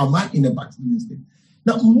 Or am I in a backsliding state?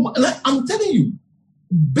 Now, like I'm telling you,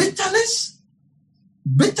 bitterness,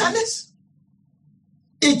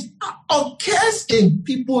 it occurs in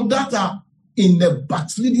people that are in a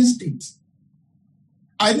backsliding state.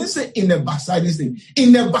 I didn't say in a backsliding state,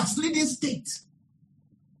 in a backsliding state.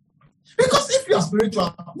 Because if you are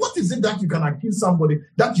spiritual, what is it that you can accuse somebody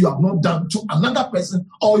that you have not done to another person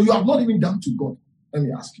or you have not even done to God? Let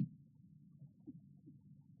me ask you.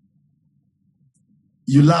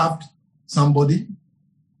 You loved somebody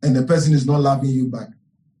and the person is not loving you back.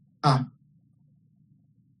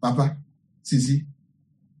 Papa, Sisi,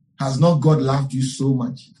 has not God loved you so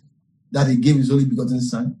much that he gave his only begotten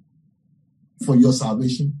son for your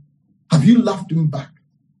salvation? Have you loved him back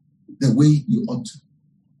the way you ought to?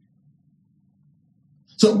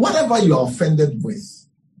 So whatever you are offended with,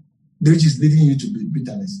 which is leading you to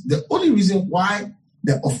bitterness, the only reason why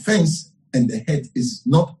the offense and the hurt is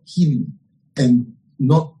not healing and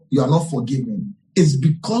you are not forgiven is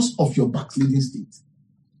because of your backsliding state.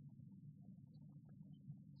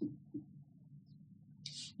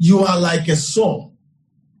 You are like a sore.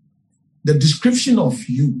 The description of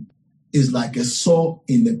you is like a sore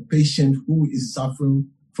in a patient who is suffering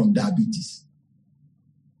from diabetes.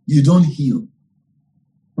 You don't heal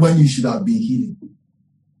when you should have been healing.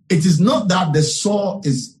 It is not that the sore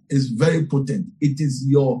is very potent. It is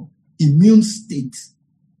your immune state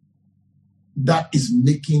that is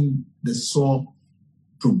making the sore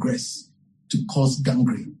progress to cause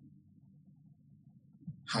gangrene.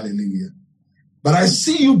 Hallelujah. But I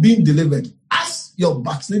see you being delivered. As your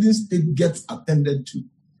backsliding state gets attended to,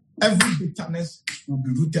 every bitterness will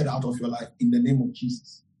be rooted out of your life in the name of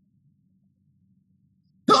Jesus.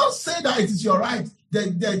 Don't say that it is your right.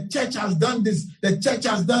 The church has done this. The church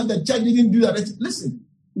didn't do that. Listen,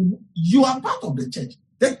 you are part of the church.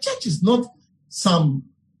 The church is not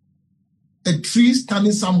a tree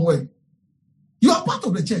standing somewhere. You are part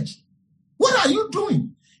of the church. What are you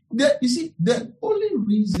doing? You see, the only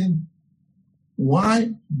reason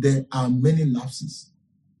why there are many lapses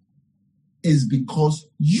is because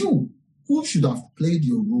you, who should have played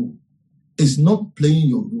your role, is not playing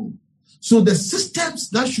your role. So the systems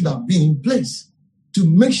that should have been in place to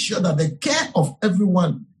make sure that the care of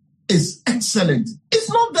everyone is excellent, it's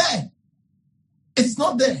not there. It's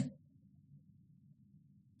not there.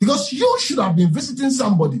 Because you should have been visiting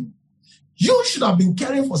somebody. You should have been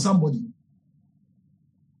caring for somebody.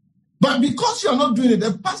 But because you are not doing it,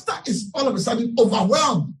 the pastor is all of a sudden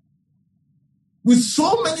overwhelmed with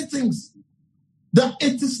so many things that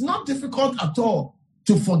it is not difficult at all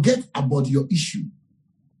to forget about your issue.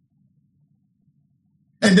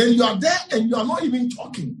 And then you are there and you are not even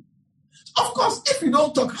talking. Of course, if you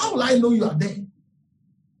don't talk, how will I know you are there?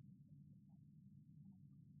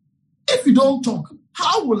 If you don't talk,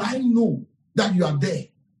 how will I know that you are there?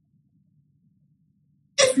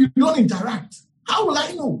 If you don't interact, how will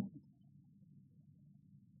I know?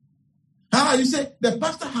 You say the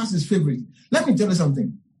pastor has his favorite. Let me tell you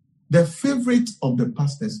something. The favorite of the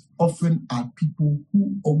pastors often are people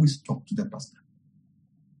who always talk to the pastor.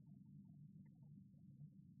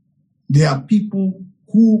 There are people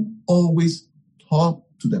who always talk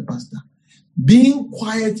to the pastor. Being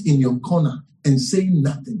quiet in your corner and saying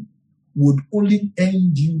nothing would only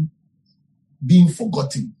end you being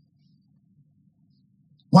forgotten.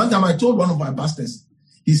 One time I told one of my pastors,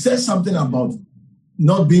 he said something about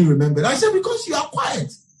not being remembered. I said, because you are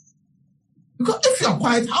quiet. Because if you are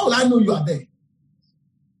quiet, how will I know you are there?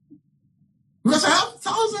 Because I have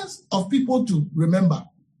thousands of people to remember,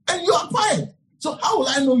 and you are quiet. So how will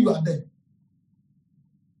I know you are there?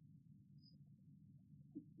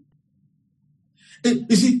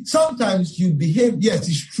 You see, sometimes you behave, yes,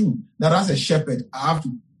 it's true that as a shepherd, I have to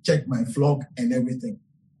check my flock and everything.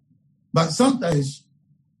 But sometimes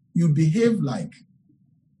you behave like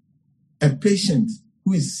a patient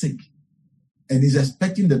who is sick and is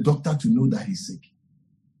expecting the doctor to know that he's sick.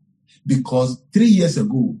 Because 3 years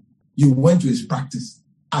ago, you went to his practice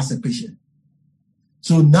as a patient.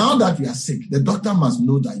 So now that you are sick, the doctor must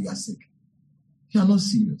know that you are sick. You are not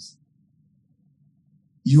serious.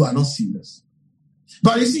 You are not serious.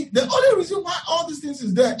 But you see, the only reason why all these things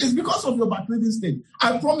is there is because of your backsliding state.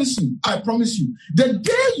 I promise you, the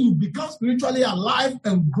day you become spiritually alive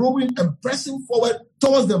and growing and pressing forward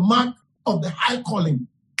towards the mark of the high calling,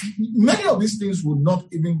 many of these things will not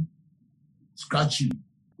even scratch you.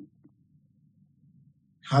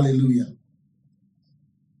 Hallelujah.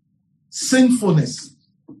 Sinfulness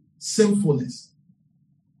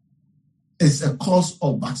is a cause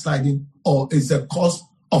of backsliding, or is a cause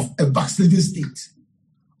of a backsliding state.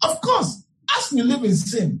 Of course, as we live in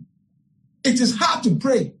sin, it is hard to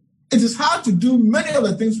pray. It is hard to do many of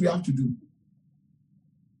the things we have to do.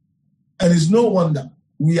 And it's no wonder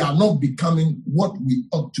we are not becoming what we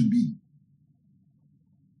ought to be.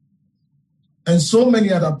 And so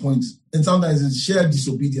many other points. And sometimes it's shared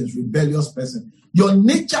disobedience, rebellious person. Your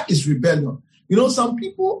nature is rebellion. You know, some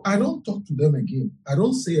people, I don't talk to them again. I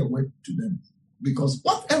don't say a word to them. Because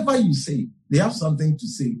whatever you say, they have something to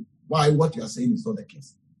say why what you are saying is not the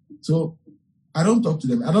case. So I don't talk to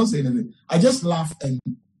them. I don't say anything. I just laugh and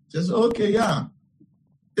just, okay, yeah.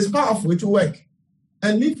 It's powerful. It will work.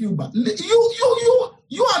 And leave you back.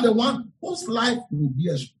 You are the one whose life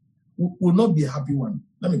will not be a happy one.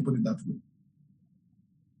 Let me put it that way.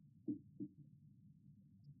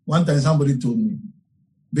 One time somebody told me,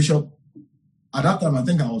 Bishop, at that time I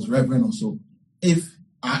think I was reverend or so.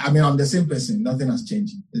 I'm the same person, nothing has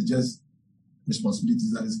changed. It's just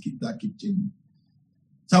responsibilities that keep changing.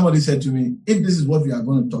 Somebody said to me, if this is what you are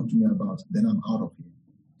going to talk to me about, then I'm out of here.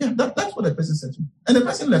 Yeah, that's what the person said to me. And the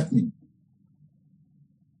person left me.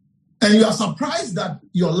 And you are surprised that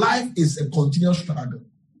your life is a continuous struggle.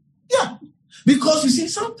 Yeah, because you see,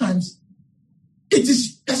 sometimes it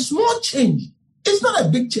is a small change. It's not a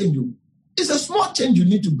big change. It's a small change you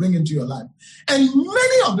need to bring into your life. And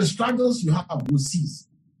many of the struggles you have will cease.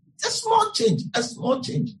 It's a small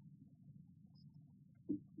change.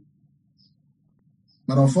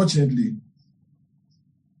 But unfortunately,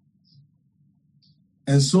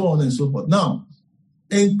 and so on and so forth. Now,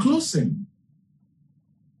 in closing,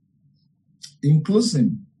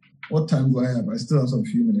 what time do I have? I still have some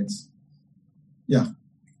few minutes. Yeah.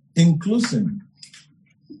 In closing,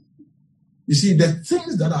 you see, the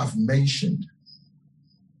things that I've mentioned,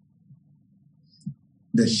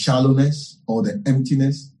 the shallowness or the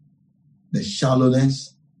emptiness, the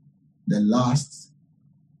shallowness, the lust,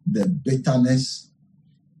 the bitterness,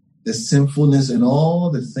 the sinfulness, and all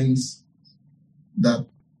the things that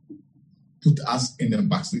put us in a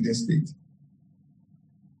backsliding state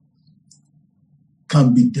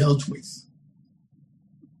can be dealt with.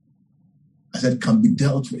 I said can be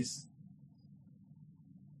dealt with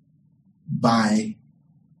by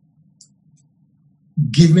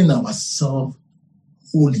giving ourselves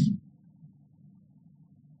wholly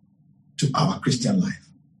to our Christian life.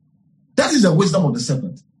 That is the wisdom of the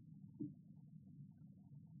serpent.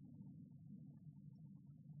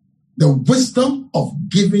 The wisdom of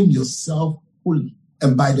giving yourself wholly.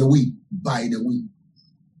 And by the way,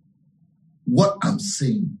 what I'm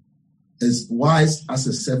saying is wise as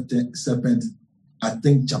a serpent, I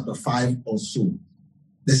think chapter 5 or so.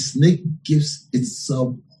 The snake gives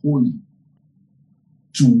itself wholly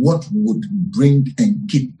to what would bring and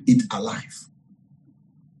keep it alive.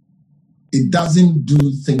 It doesn't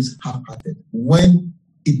do things half-hearted. When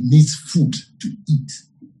it needs food to eat,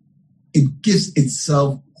 it gives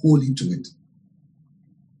itself wholly to it.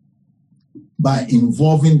 By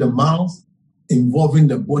involving the mouth, involving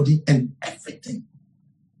the body, and everything.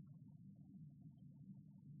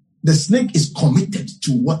 The snake is committed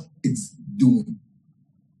to what it's doing.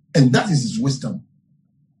 And that is its wisdom.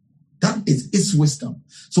 That is its wisdom.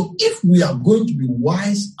 So if we are going to be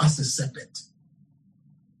wise as a serpent,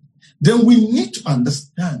 then we need to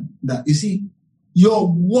understand that, you see,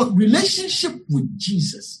 your relationship with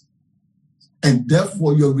Jesus, and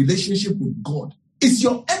therefore your relationship with God, is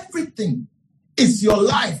your everything. It's your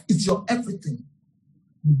life. It's your everything.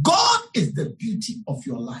 God is the beauty of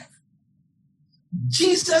your life.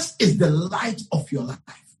 Jesus is the light of your life.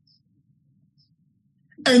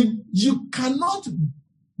 And you cannot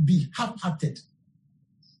be half-hearted.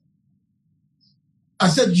 I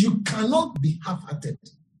said you cannot be half-hearted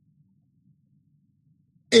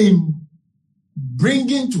in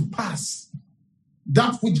bringing to pass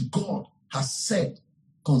that which God has said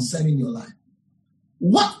concerning your life.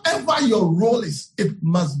 Whatever your role is, it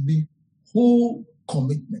must be whole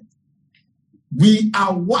commitment. We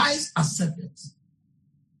are wise as serpents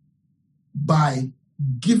by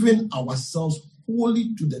giving ourselves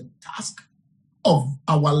wholly to the task of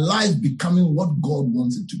our life becoming what God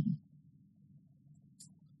wants it to be.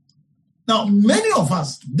 Now, many of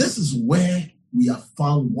us, this is where we are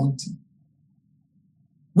found wanting.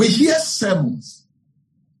 We hear sermons,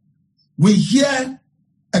 we hear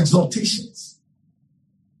exhortations.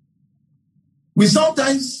 We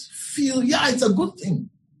sometimes feel, yeah, it's a good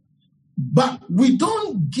thing. But we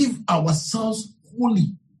don't give ourselves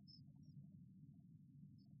wholly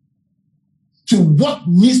to what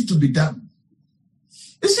needs to be done.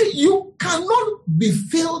 You see, you cannot be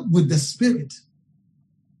filled with the Spirit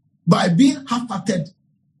by being half-hearted,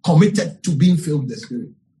 committed to being filled with the Spirit.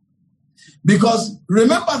 Because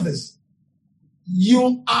remember this,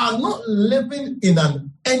 you are not living in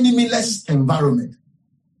an enemy-less environment.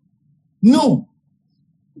 No,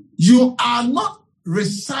 you are not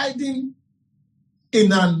residing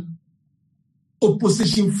in an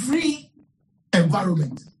opposition-free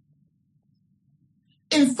environment.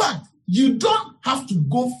 In fact, you don't have to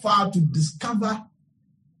go far to discover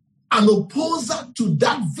an opposer to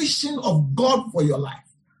that vision of God for your life.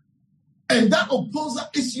 And that opposer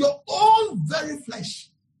is your own very flesh,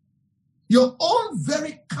 your own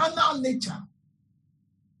very carnal nature.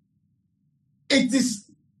 It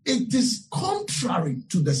is contrary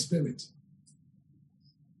to the Spirit.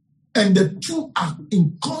 And the two are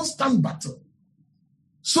in constant battle.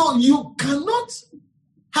 So you cannot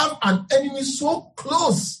have an enemy so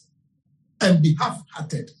close and be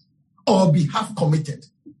half-hearted or be half-committed.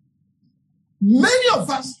 Many of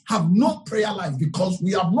us have no prayer life because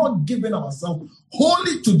we have not given ourselves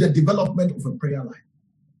wholly to the development of a prayer life.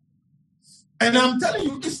 And I'm telling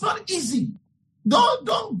you, it's not easy.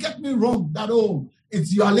 Don't get me wrong that,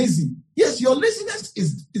 you are lazy. Yes, your laziness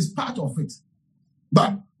is part of it.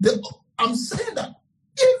 But I'm saying that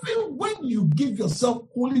even when you give yourself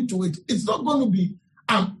wholly to it, it's not going to be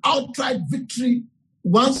an outright victory,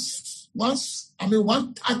 one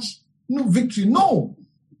touch, no victory. No,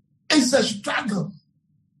 it's a struggle.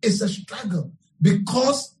 It's a struggle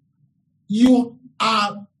because you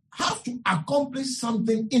have to accomplish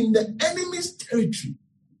something in the enemy's territory.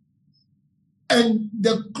 And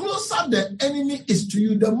the closer the enemy is to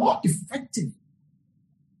you, the more effective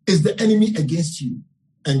is the enemy against you.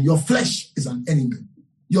 And your flesh is an enemy.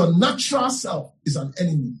 Your natural self is an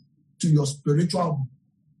enemy to your spiritual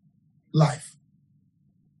life.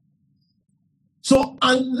 So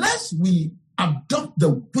unless we adopt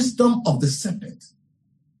the wisdom of the serpent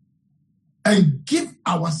and give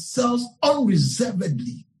ourselves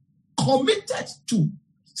unreservedly committed to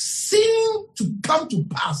seeing to come to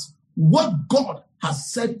pass what God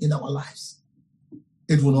has said in our lives,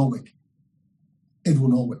 it will not work. It will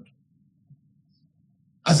not work.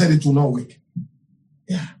 I said it will not work.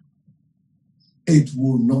 Yeah. It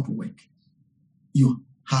will not work. You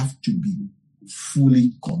have to be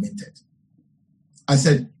fully committed. I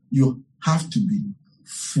said you have to be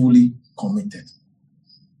fully committed.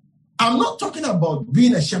 I'm not talking about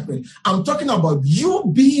being a shepherd. I'm talking about you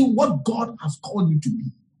being what God has called you to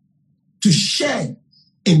be, to share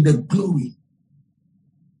in the glory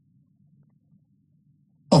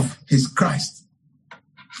of his Christ.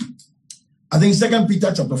 I think 2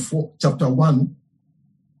 Peter chapter 1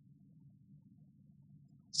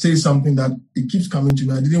 says something that it keeps coming to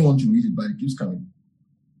me. I didn't want to read it, but it keeps coming.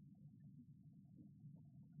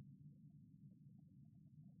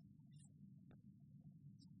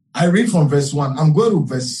 I read from verse 1. I'm going to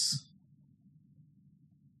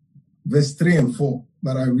verse 3 and 4,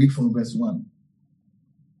 but I read from verse 1.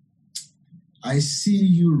 I see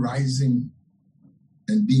you rising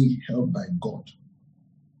and being held by God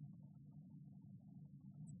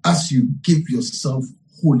as you give yourself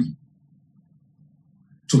wholly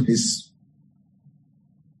to his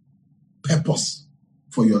purpose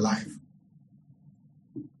for your life.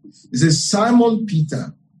 It says, Simon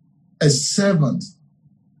Peter, a servant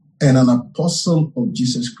and an apostle of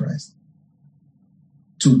Jesus Christ,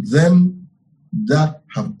 to them that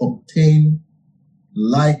have obtained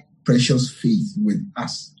like precious faith with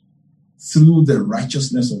us through the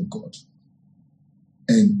righteousness of God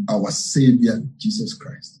and our Savior Jesus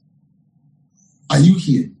Christ. Are you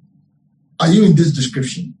here? Are you in this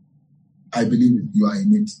description? I believe it. You are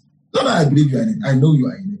in it. Not that I believe you are in it. I know you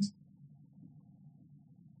are in it.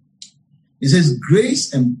 It says,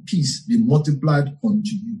 grace and peace be multiplied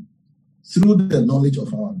unto you through the knowledge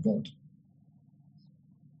of our God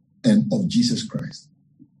and of Jesus Christ,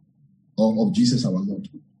 or of Jesus our Lord,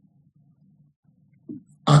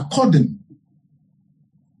 according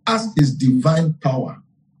as his divine power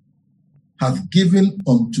hath given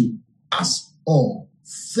unto us all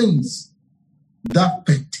things that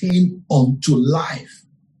pertain unto life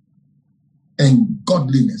and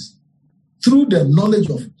godliness, through the knowledge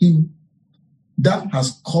of him that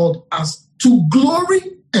has called us to glory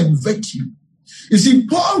and virtue. You see,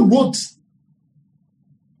 Paul wrote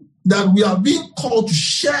that we are being called to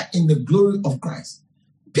share in the glory of Christ.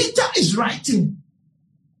 Peter is writing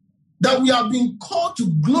that we have been called to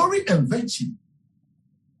glory and virtue.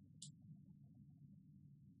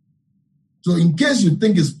 So in case you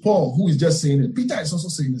think it's Paul who is just saying it, Peter is also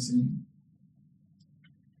saying the same thing.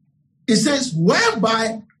 It says,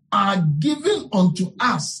 whereby are given unto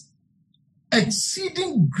us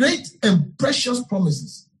exceeding great and precious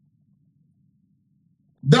promises,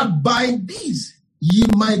 that by these ye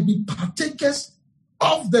might be partakers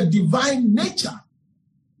of the divine nature,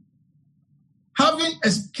 having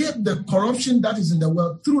escaped the corruption that is in the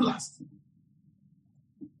world through lust.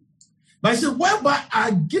 But I said, whereby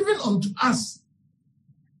are given unto us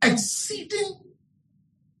exceeding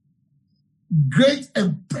great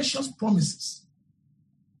and precious promises.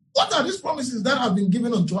 What are these promises that have been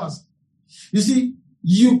given unto us? You see,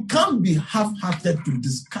 you can't be half-hearted to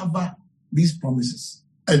discover these promises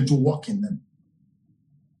and to walk in them.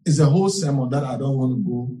 It's a whole sermon that I don't want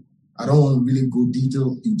to really go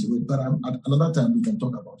detail into it, but at another time we can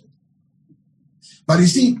talk about it. But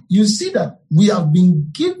you see that we have been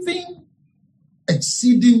given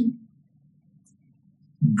exceeding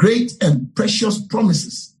great and precious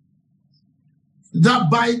promises, that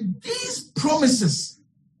by these promises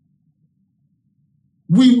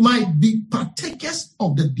we might be partakers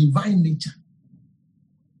of the divine nature.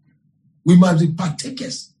 We might be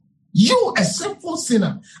partakers. You, a sinful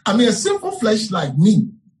sinner, a sinful flesh like me,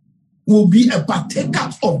 will be a partaker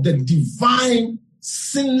of the divine,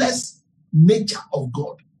 sinless nature of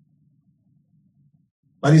God.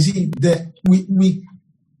 But you see,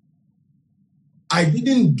 I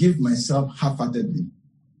didn't give myself half-heartedly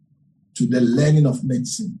to the learning of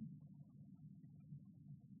medicine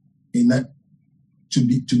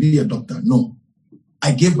to be a doctor. No,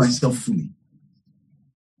 I gave myself fully.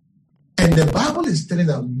 And the Bible is telling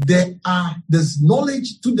that there's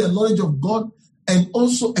knowledge to the knowledge of God, and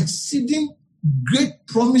also exceeding great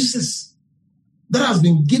promises that has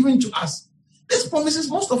been given to us. These promises,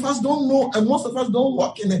 most of us don't know, and most of us don't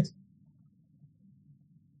walk in it.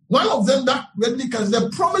 One of them that readily comes, the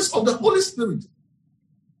promise of the Holy Spirit.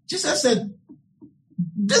 Jesus said,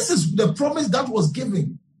 this is the promise that was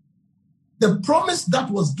given. The promise that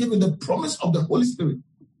was given, the promise of the Holy Spirit.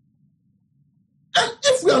 And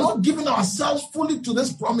if we are not giving ourselves fully to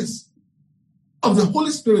this promise of the Holy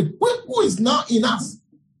Spirit, who is now in us,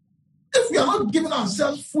 if we are not giving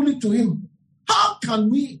ourselves fully to him, how can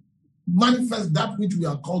we manifest that which we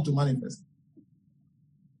are called to manifest?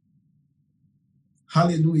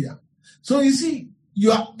 Hallelujah. So you see,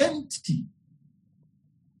 you are empty.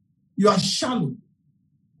 You are shallow.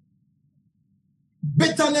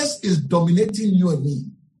 Bitterness is dominating you and me.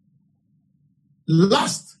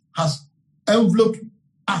 Lust has enveloped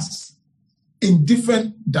us in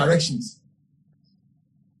different directions.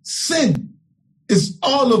 Sin is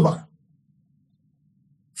all over.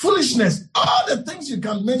 Foolishness, all the things you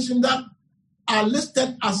can mention that are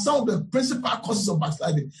listed as some of the principal causes of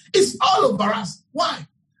backsliding. It's all over us. Why?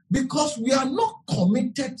 Because we are not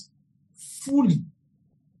committed fully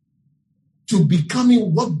to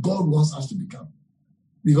becoming what God wants us to become.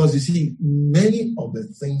 Because you see, many of the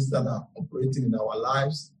things that are operating in our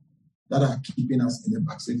lives that are keeping us in a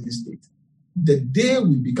backsliding state, the day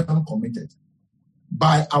we become committed,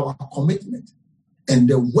 by our commitment and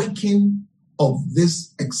the working of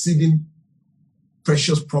this exceeding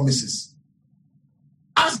precious promises,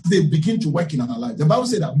 as they begin to work in our lives, the Bible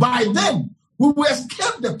says that by them we will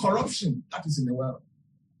escape the corruption that is in the world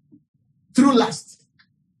through lust.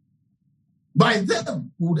 By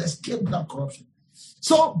them we would escape that corruption.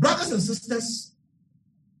 So, brothers and sisters,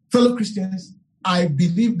 fellow Christians, I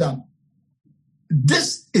believe that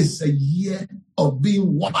this is a year of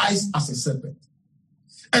being wise as a serpent.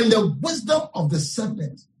 And the wisdom of the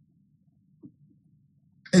serpent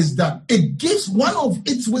is that it gives, one of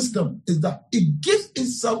its wisdom is that it gives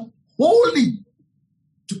itself wholly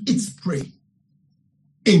to its prey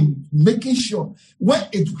in making sure when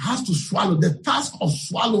it has to swallow, the task of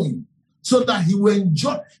swallowing, so that he will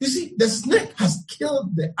enjoy. You see, the snake has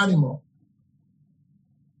killed the animal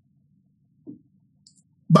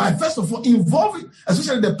by, first of all, involving,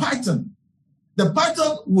 especially the python. The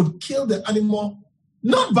python would kill the animal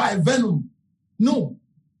not by venom. No,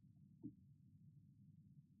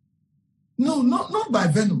 not by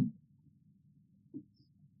venom.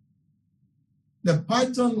 The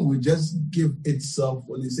python will just give itself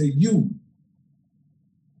when they say,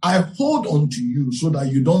 I hold on to you so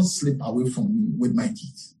that you don't slip away from me with my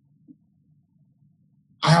teeth.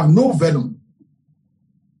 I have no venom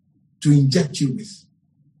to inject you with.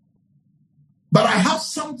 But I have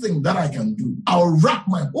something that I can do. I'll wrap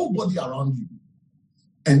my whole body around you.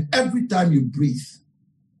 And every time you breathe,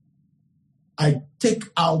 I take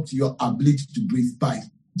out your ability to breathe by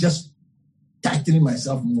just tightening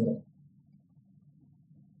myself more.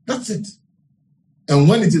 That's it. And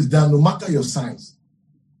when it is done, no matter your size,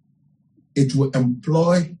 it will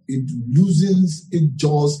employ, it loosens its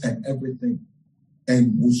jaws and everything,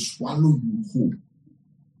 and will swallow you whole.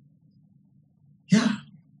 Yeah.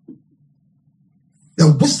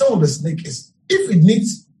 The wisdom of the snake is, if it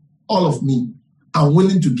needs all of me, I'm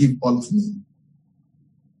willing to give all of me.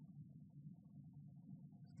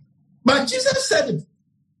 But Jesus said it,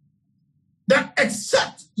 that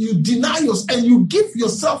except you deny yourself and you give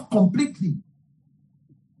yourself completely,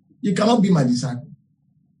 you cannot be my disciple.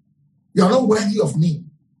 You are not worthy of me.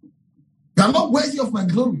 You are not worthy of my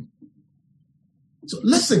glory. So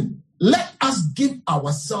listen, let us give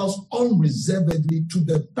ourselves unreservedly to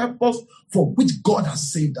the purpose for which God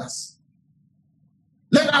has saved us.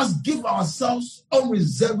 Let us give ourselves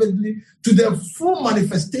unreservedly to the full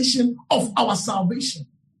manifestation of our salvation.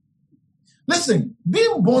 Listen,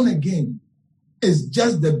 being born again is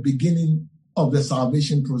just the beginning of the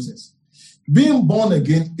salvation process. Being born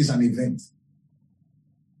again is an event,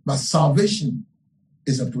 but salvation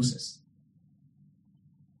is a process.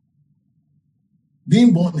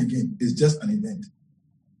 Being born again is just an event.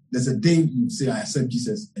 There's a day you say, I accept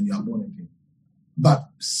Jesus, and you are born again. But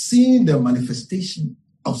seeing the manifestation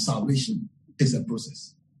of salvation is a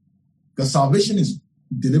process. Because salvation is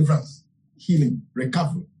deliverance, healing,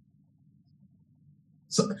 recovery.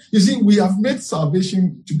 So, you see, we have made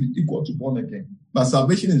salvation to be equal to born again. But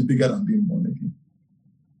salvation is bigger than being born again.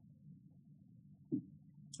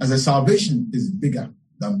 As a salvation is bigger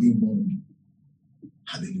than being born again.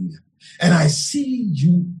 Hallelujah. And I see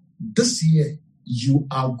you this year, you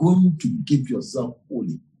are going to give yourself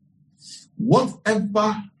holy.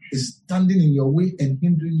 Whatever is standing in your way and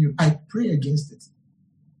hindering you, I pray against it.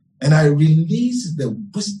 And I release the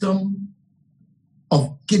wisdom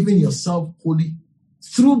of giving yourself holy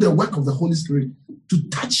through the work of the Holy Spirit to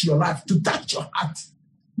touch your life, to touch your heart,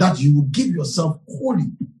 that you will give yourself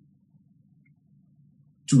holy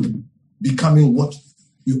to becoming what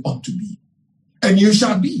you ought to be. And you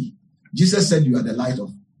shall be. Jesus said you are the light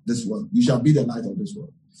of this world. You shall be the light of this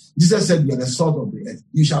world. Jesus said you are the salt of the earth.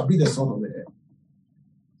 You shall be the salt of the earth.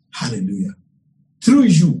 Hallelujah. Through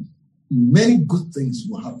you, many good things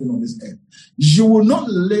will happen on this earth. You will not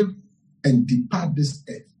live and depart this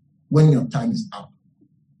earth when your time is up.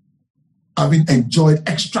 Having enjoyed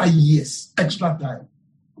extra years, extra time,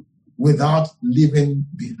 without leaving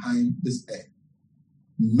behind this earth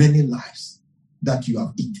many lives that you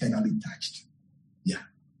have eternally touched. Yeah.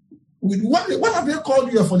 What have they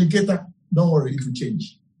called you, a fornicator? Don't worry, it will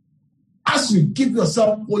change. As you give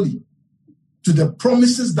yourself wholly to the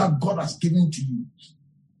promises that God has given to you,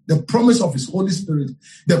 the promise of his Holy Spirit,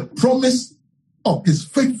 the promise of his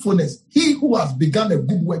faithfulness, he who has begun a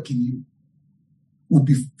good work in you will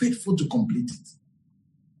be faithful to complete it.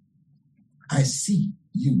 I see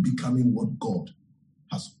you becoming what God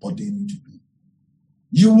has ordained you to be.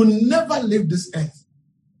 You will never leave this earth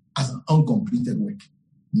as an uncompleted work.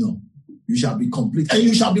 No, you shall be complete, and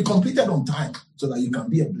you shall be completed on time so that you can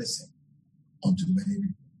be a blessing unto many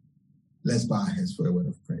people. Let's bow our heads for a word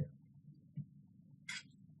of prayer.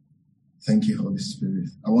 Thank you, Holy Spirit.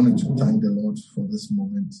 I wanted to thank the Lord for this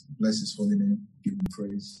moment. Bless his holy name. Give him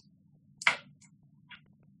praise.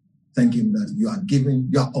 Thank him that you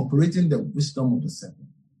are operating the wisdom of the serpent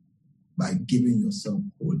by giving yourself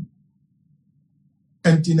wholly.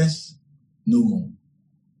 Emptiness, no more.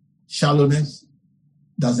 Shallowness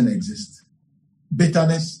doesn't exist.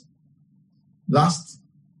 Bitterness, lust,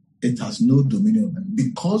 it has no dominion over it,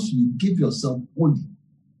 because you give yourself wholly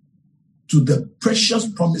to the precious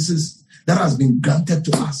promises that has been granted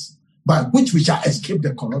to us, by which we shall escape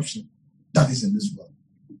the corruption that is in this world.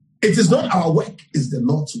 It is not our work, it's the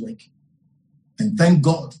Lord's work. And thank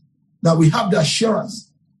God that we have the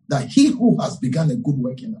assurance that he who has begun a good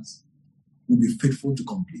work in us will be faithful to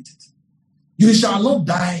complete it. You shall not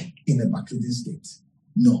die in a backsliding state.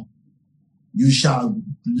 No. You shall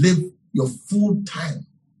live your full time,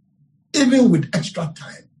 even with extra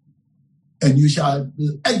time. And you shall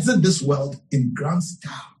exit this world in grand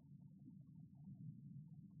style,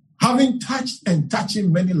 having touched and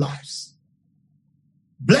touching many lives,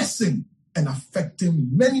 blessing and affecting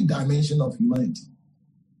many dimensions of humanity,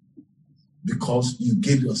 because you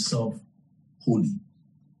gave yourself wholly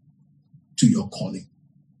to your calling,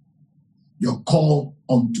 your call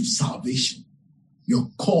unto salvation, your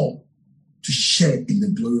call to share in the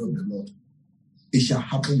glory of the Lord. It shall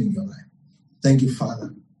happen in your life. Thank you,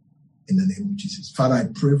 Father, in the name of Jesus. Father, I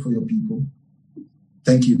pray for your people.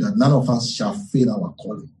 Thank you that none of us shall fail our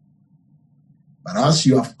calling. But as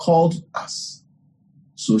you have called us,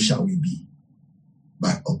 so shall we be,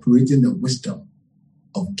 by operating the wisdom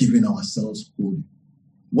of giving ourselves wholly.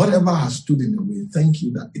 Whatever has stood in the way, thank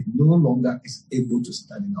you that it no longer is able to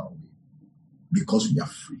stand in our way, because we are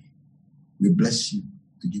free. We bless you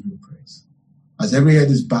to give you praise. As every head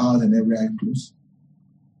is bowed and every eye closed,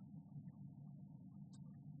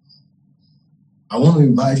 I want to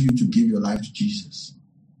invite you to give your life to Jesus.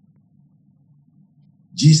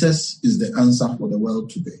 Jesus is the answer for the world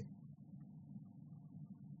today.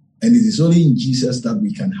 And it is only in Jesus that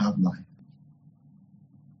we can have life.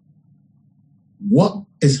 What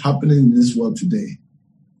is happening in this world today,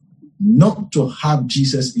 not to have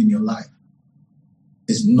Jesus in your life,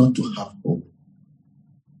 is not to have hope.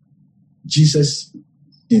 Jesus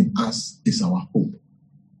in us is our hope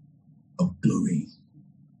of glory.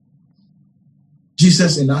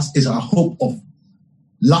 Jesus in us is our hope of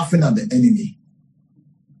laughing at the enemy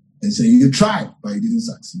and saying, you tried, but you didn't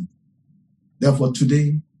succeed. Therefore,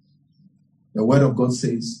 today, the word of God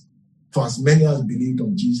says, for as many as believed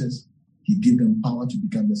on Jesus, he gave them power to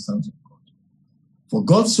become the sons of God. For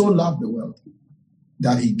God so loved the world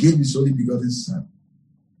that he gave his only begotten Son,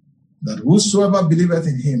 that whosoever believeth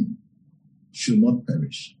in him should not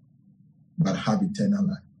perish, but have eternal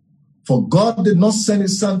life. For God did not send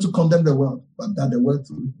his Son to condemn the world, but that the world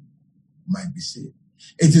through him might be saved.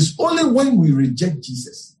 It is only when we reject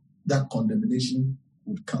Jesus that condemnation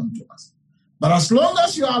would come to us. But as long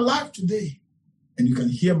as you are alive today, and you can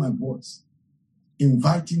hear my voice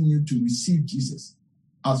inviting you to receive Jesus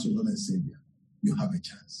as your Lord and Savior, you have a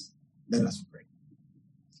chance. Let us pray.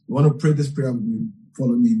 You want to pray this prayer with me?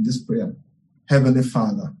 Follow me in this prayer. Heavenly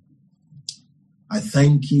Father, I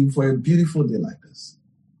thank you for a beautiful day like this.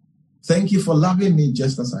 Thank you for loving me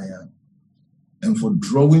just as I am and for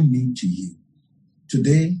drawing me to you.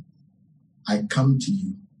 Today, I come to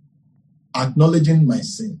you, acknowledging my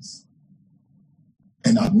sins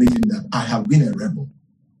and admitting that I have been a rebel,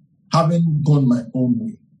 having gone my own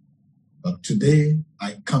way. But today,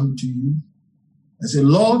 I come to you and say,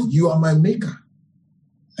 Lord, you are my maker,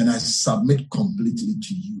 and I submit completely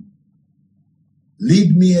to you.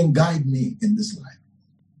 Lead me and guide me in this life.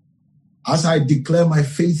 As I declare my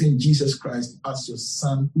faith in Jesus Christ as your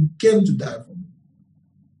Son who came to die for me,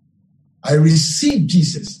 I receive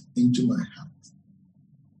Jesus into my heart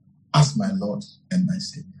as my Lord and my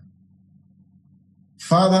Savior.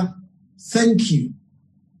 Father, thank you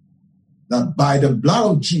that by the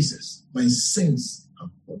blood of Jesus, my sins are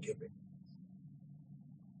forgiven.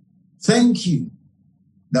 Thank you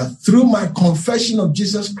that through my confession of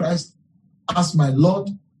Jesus Christ as my Lord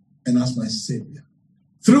and as my Savior,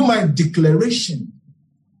 through my declaration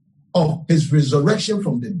of his resurrection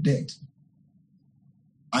from the dead,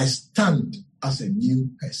 I stand as a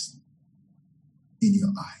new person in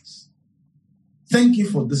your eyes. Thank you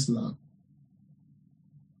for this love.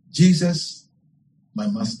 Jesus, my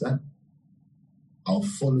master, I'll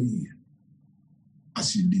follow you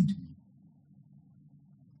as you lead me.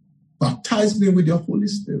 Baptize me with your Holy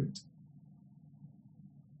Spirit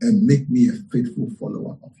and make me a faithful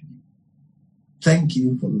follower of you. Thank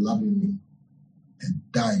you for loving me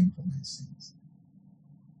and dying for my sins.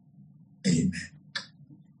 Amen.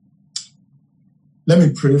 Let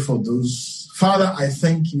me pray for those. Father, I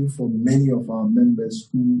thank you for many of our members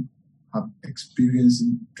who have experienced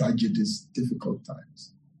tragedies, difficult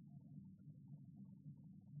times.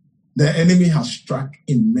 The enemy has struck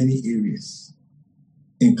in many areas,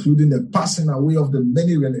 including the passing away of the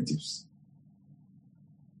many relatives.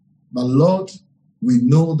 But Lord, we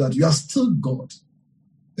know that you are still God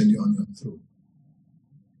and you're on your throne.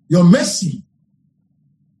 Your mercy,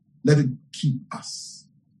 let it keep us.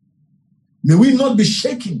 May we not be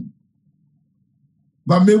shaken,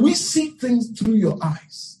 but may we see things through your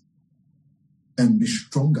eyes and be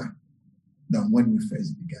stronger than when we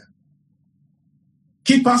first began.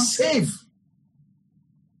 Keep us safe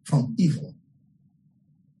from evil.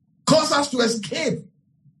 Cause us to escape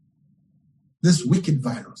this wicked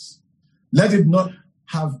virus. Let it not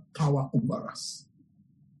have power over us,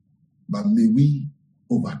 but may we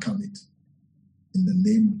overcome it. In the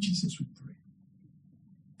name of Jesus we pray.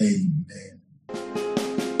 Amen.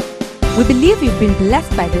 We believe you've been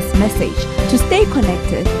blessed by this message. To stay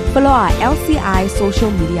connected, follow our LCI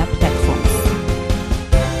social media platforms.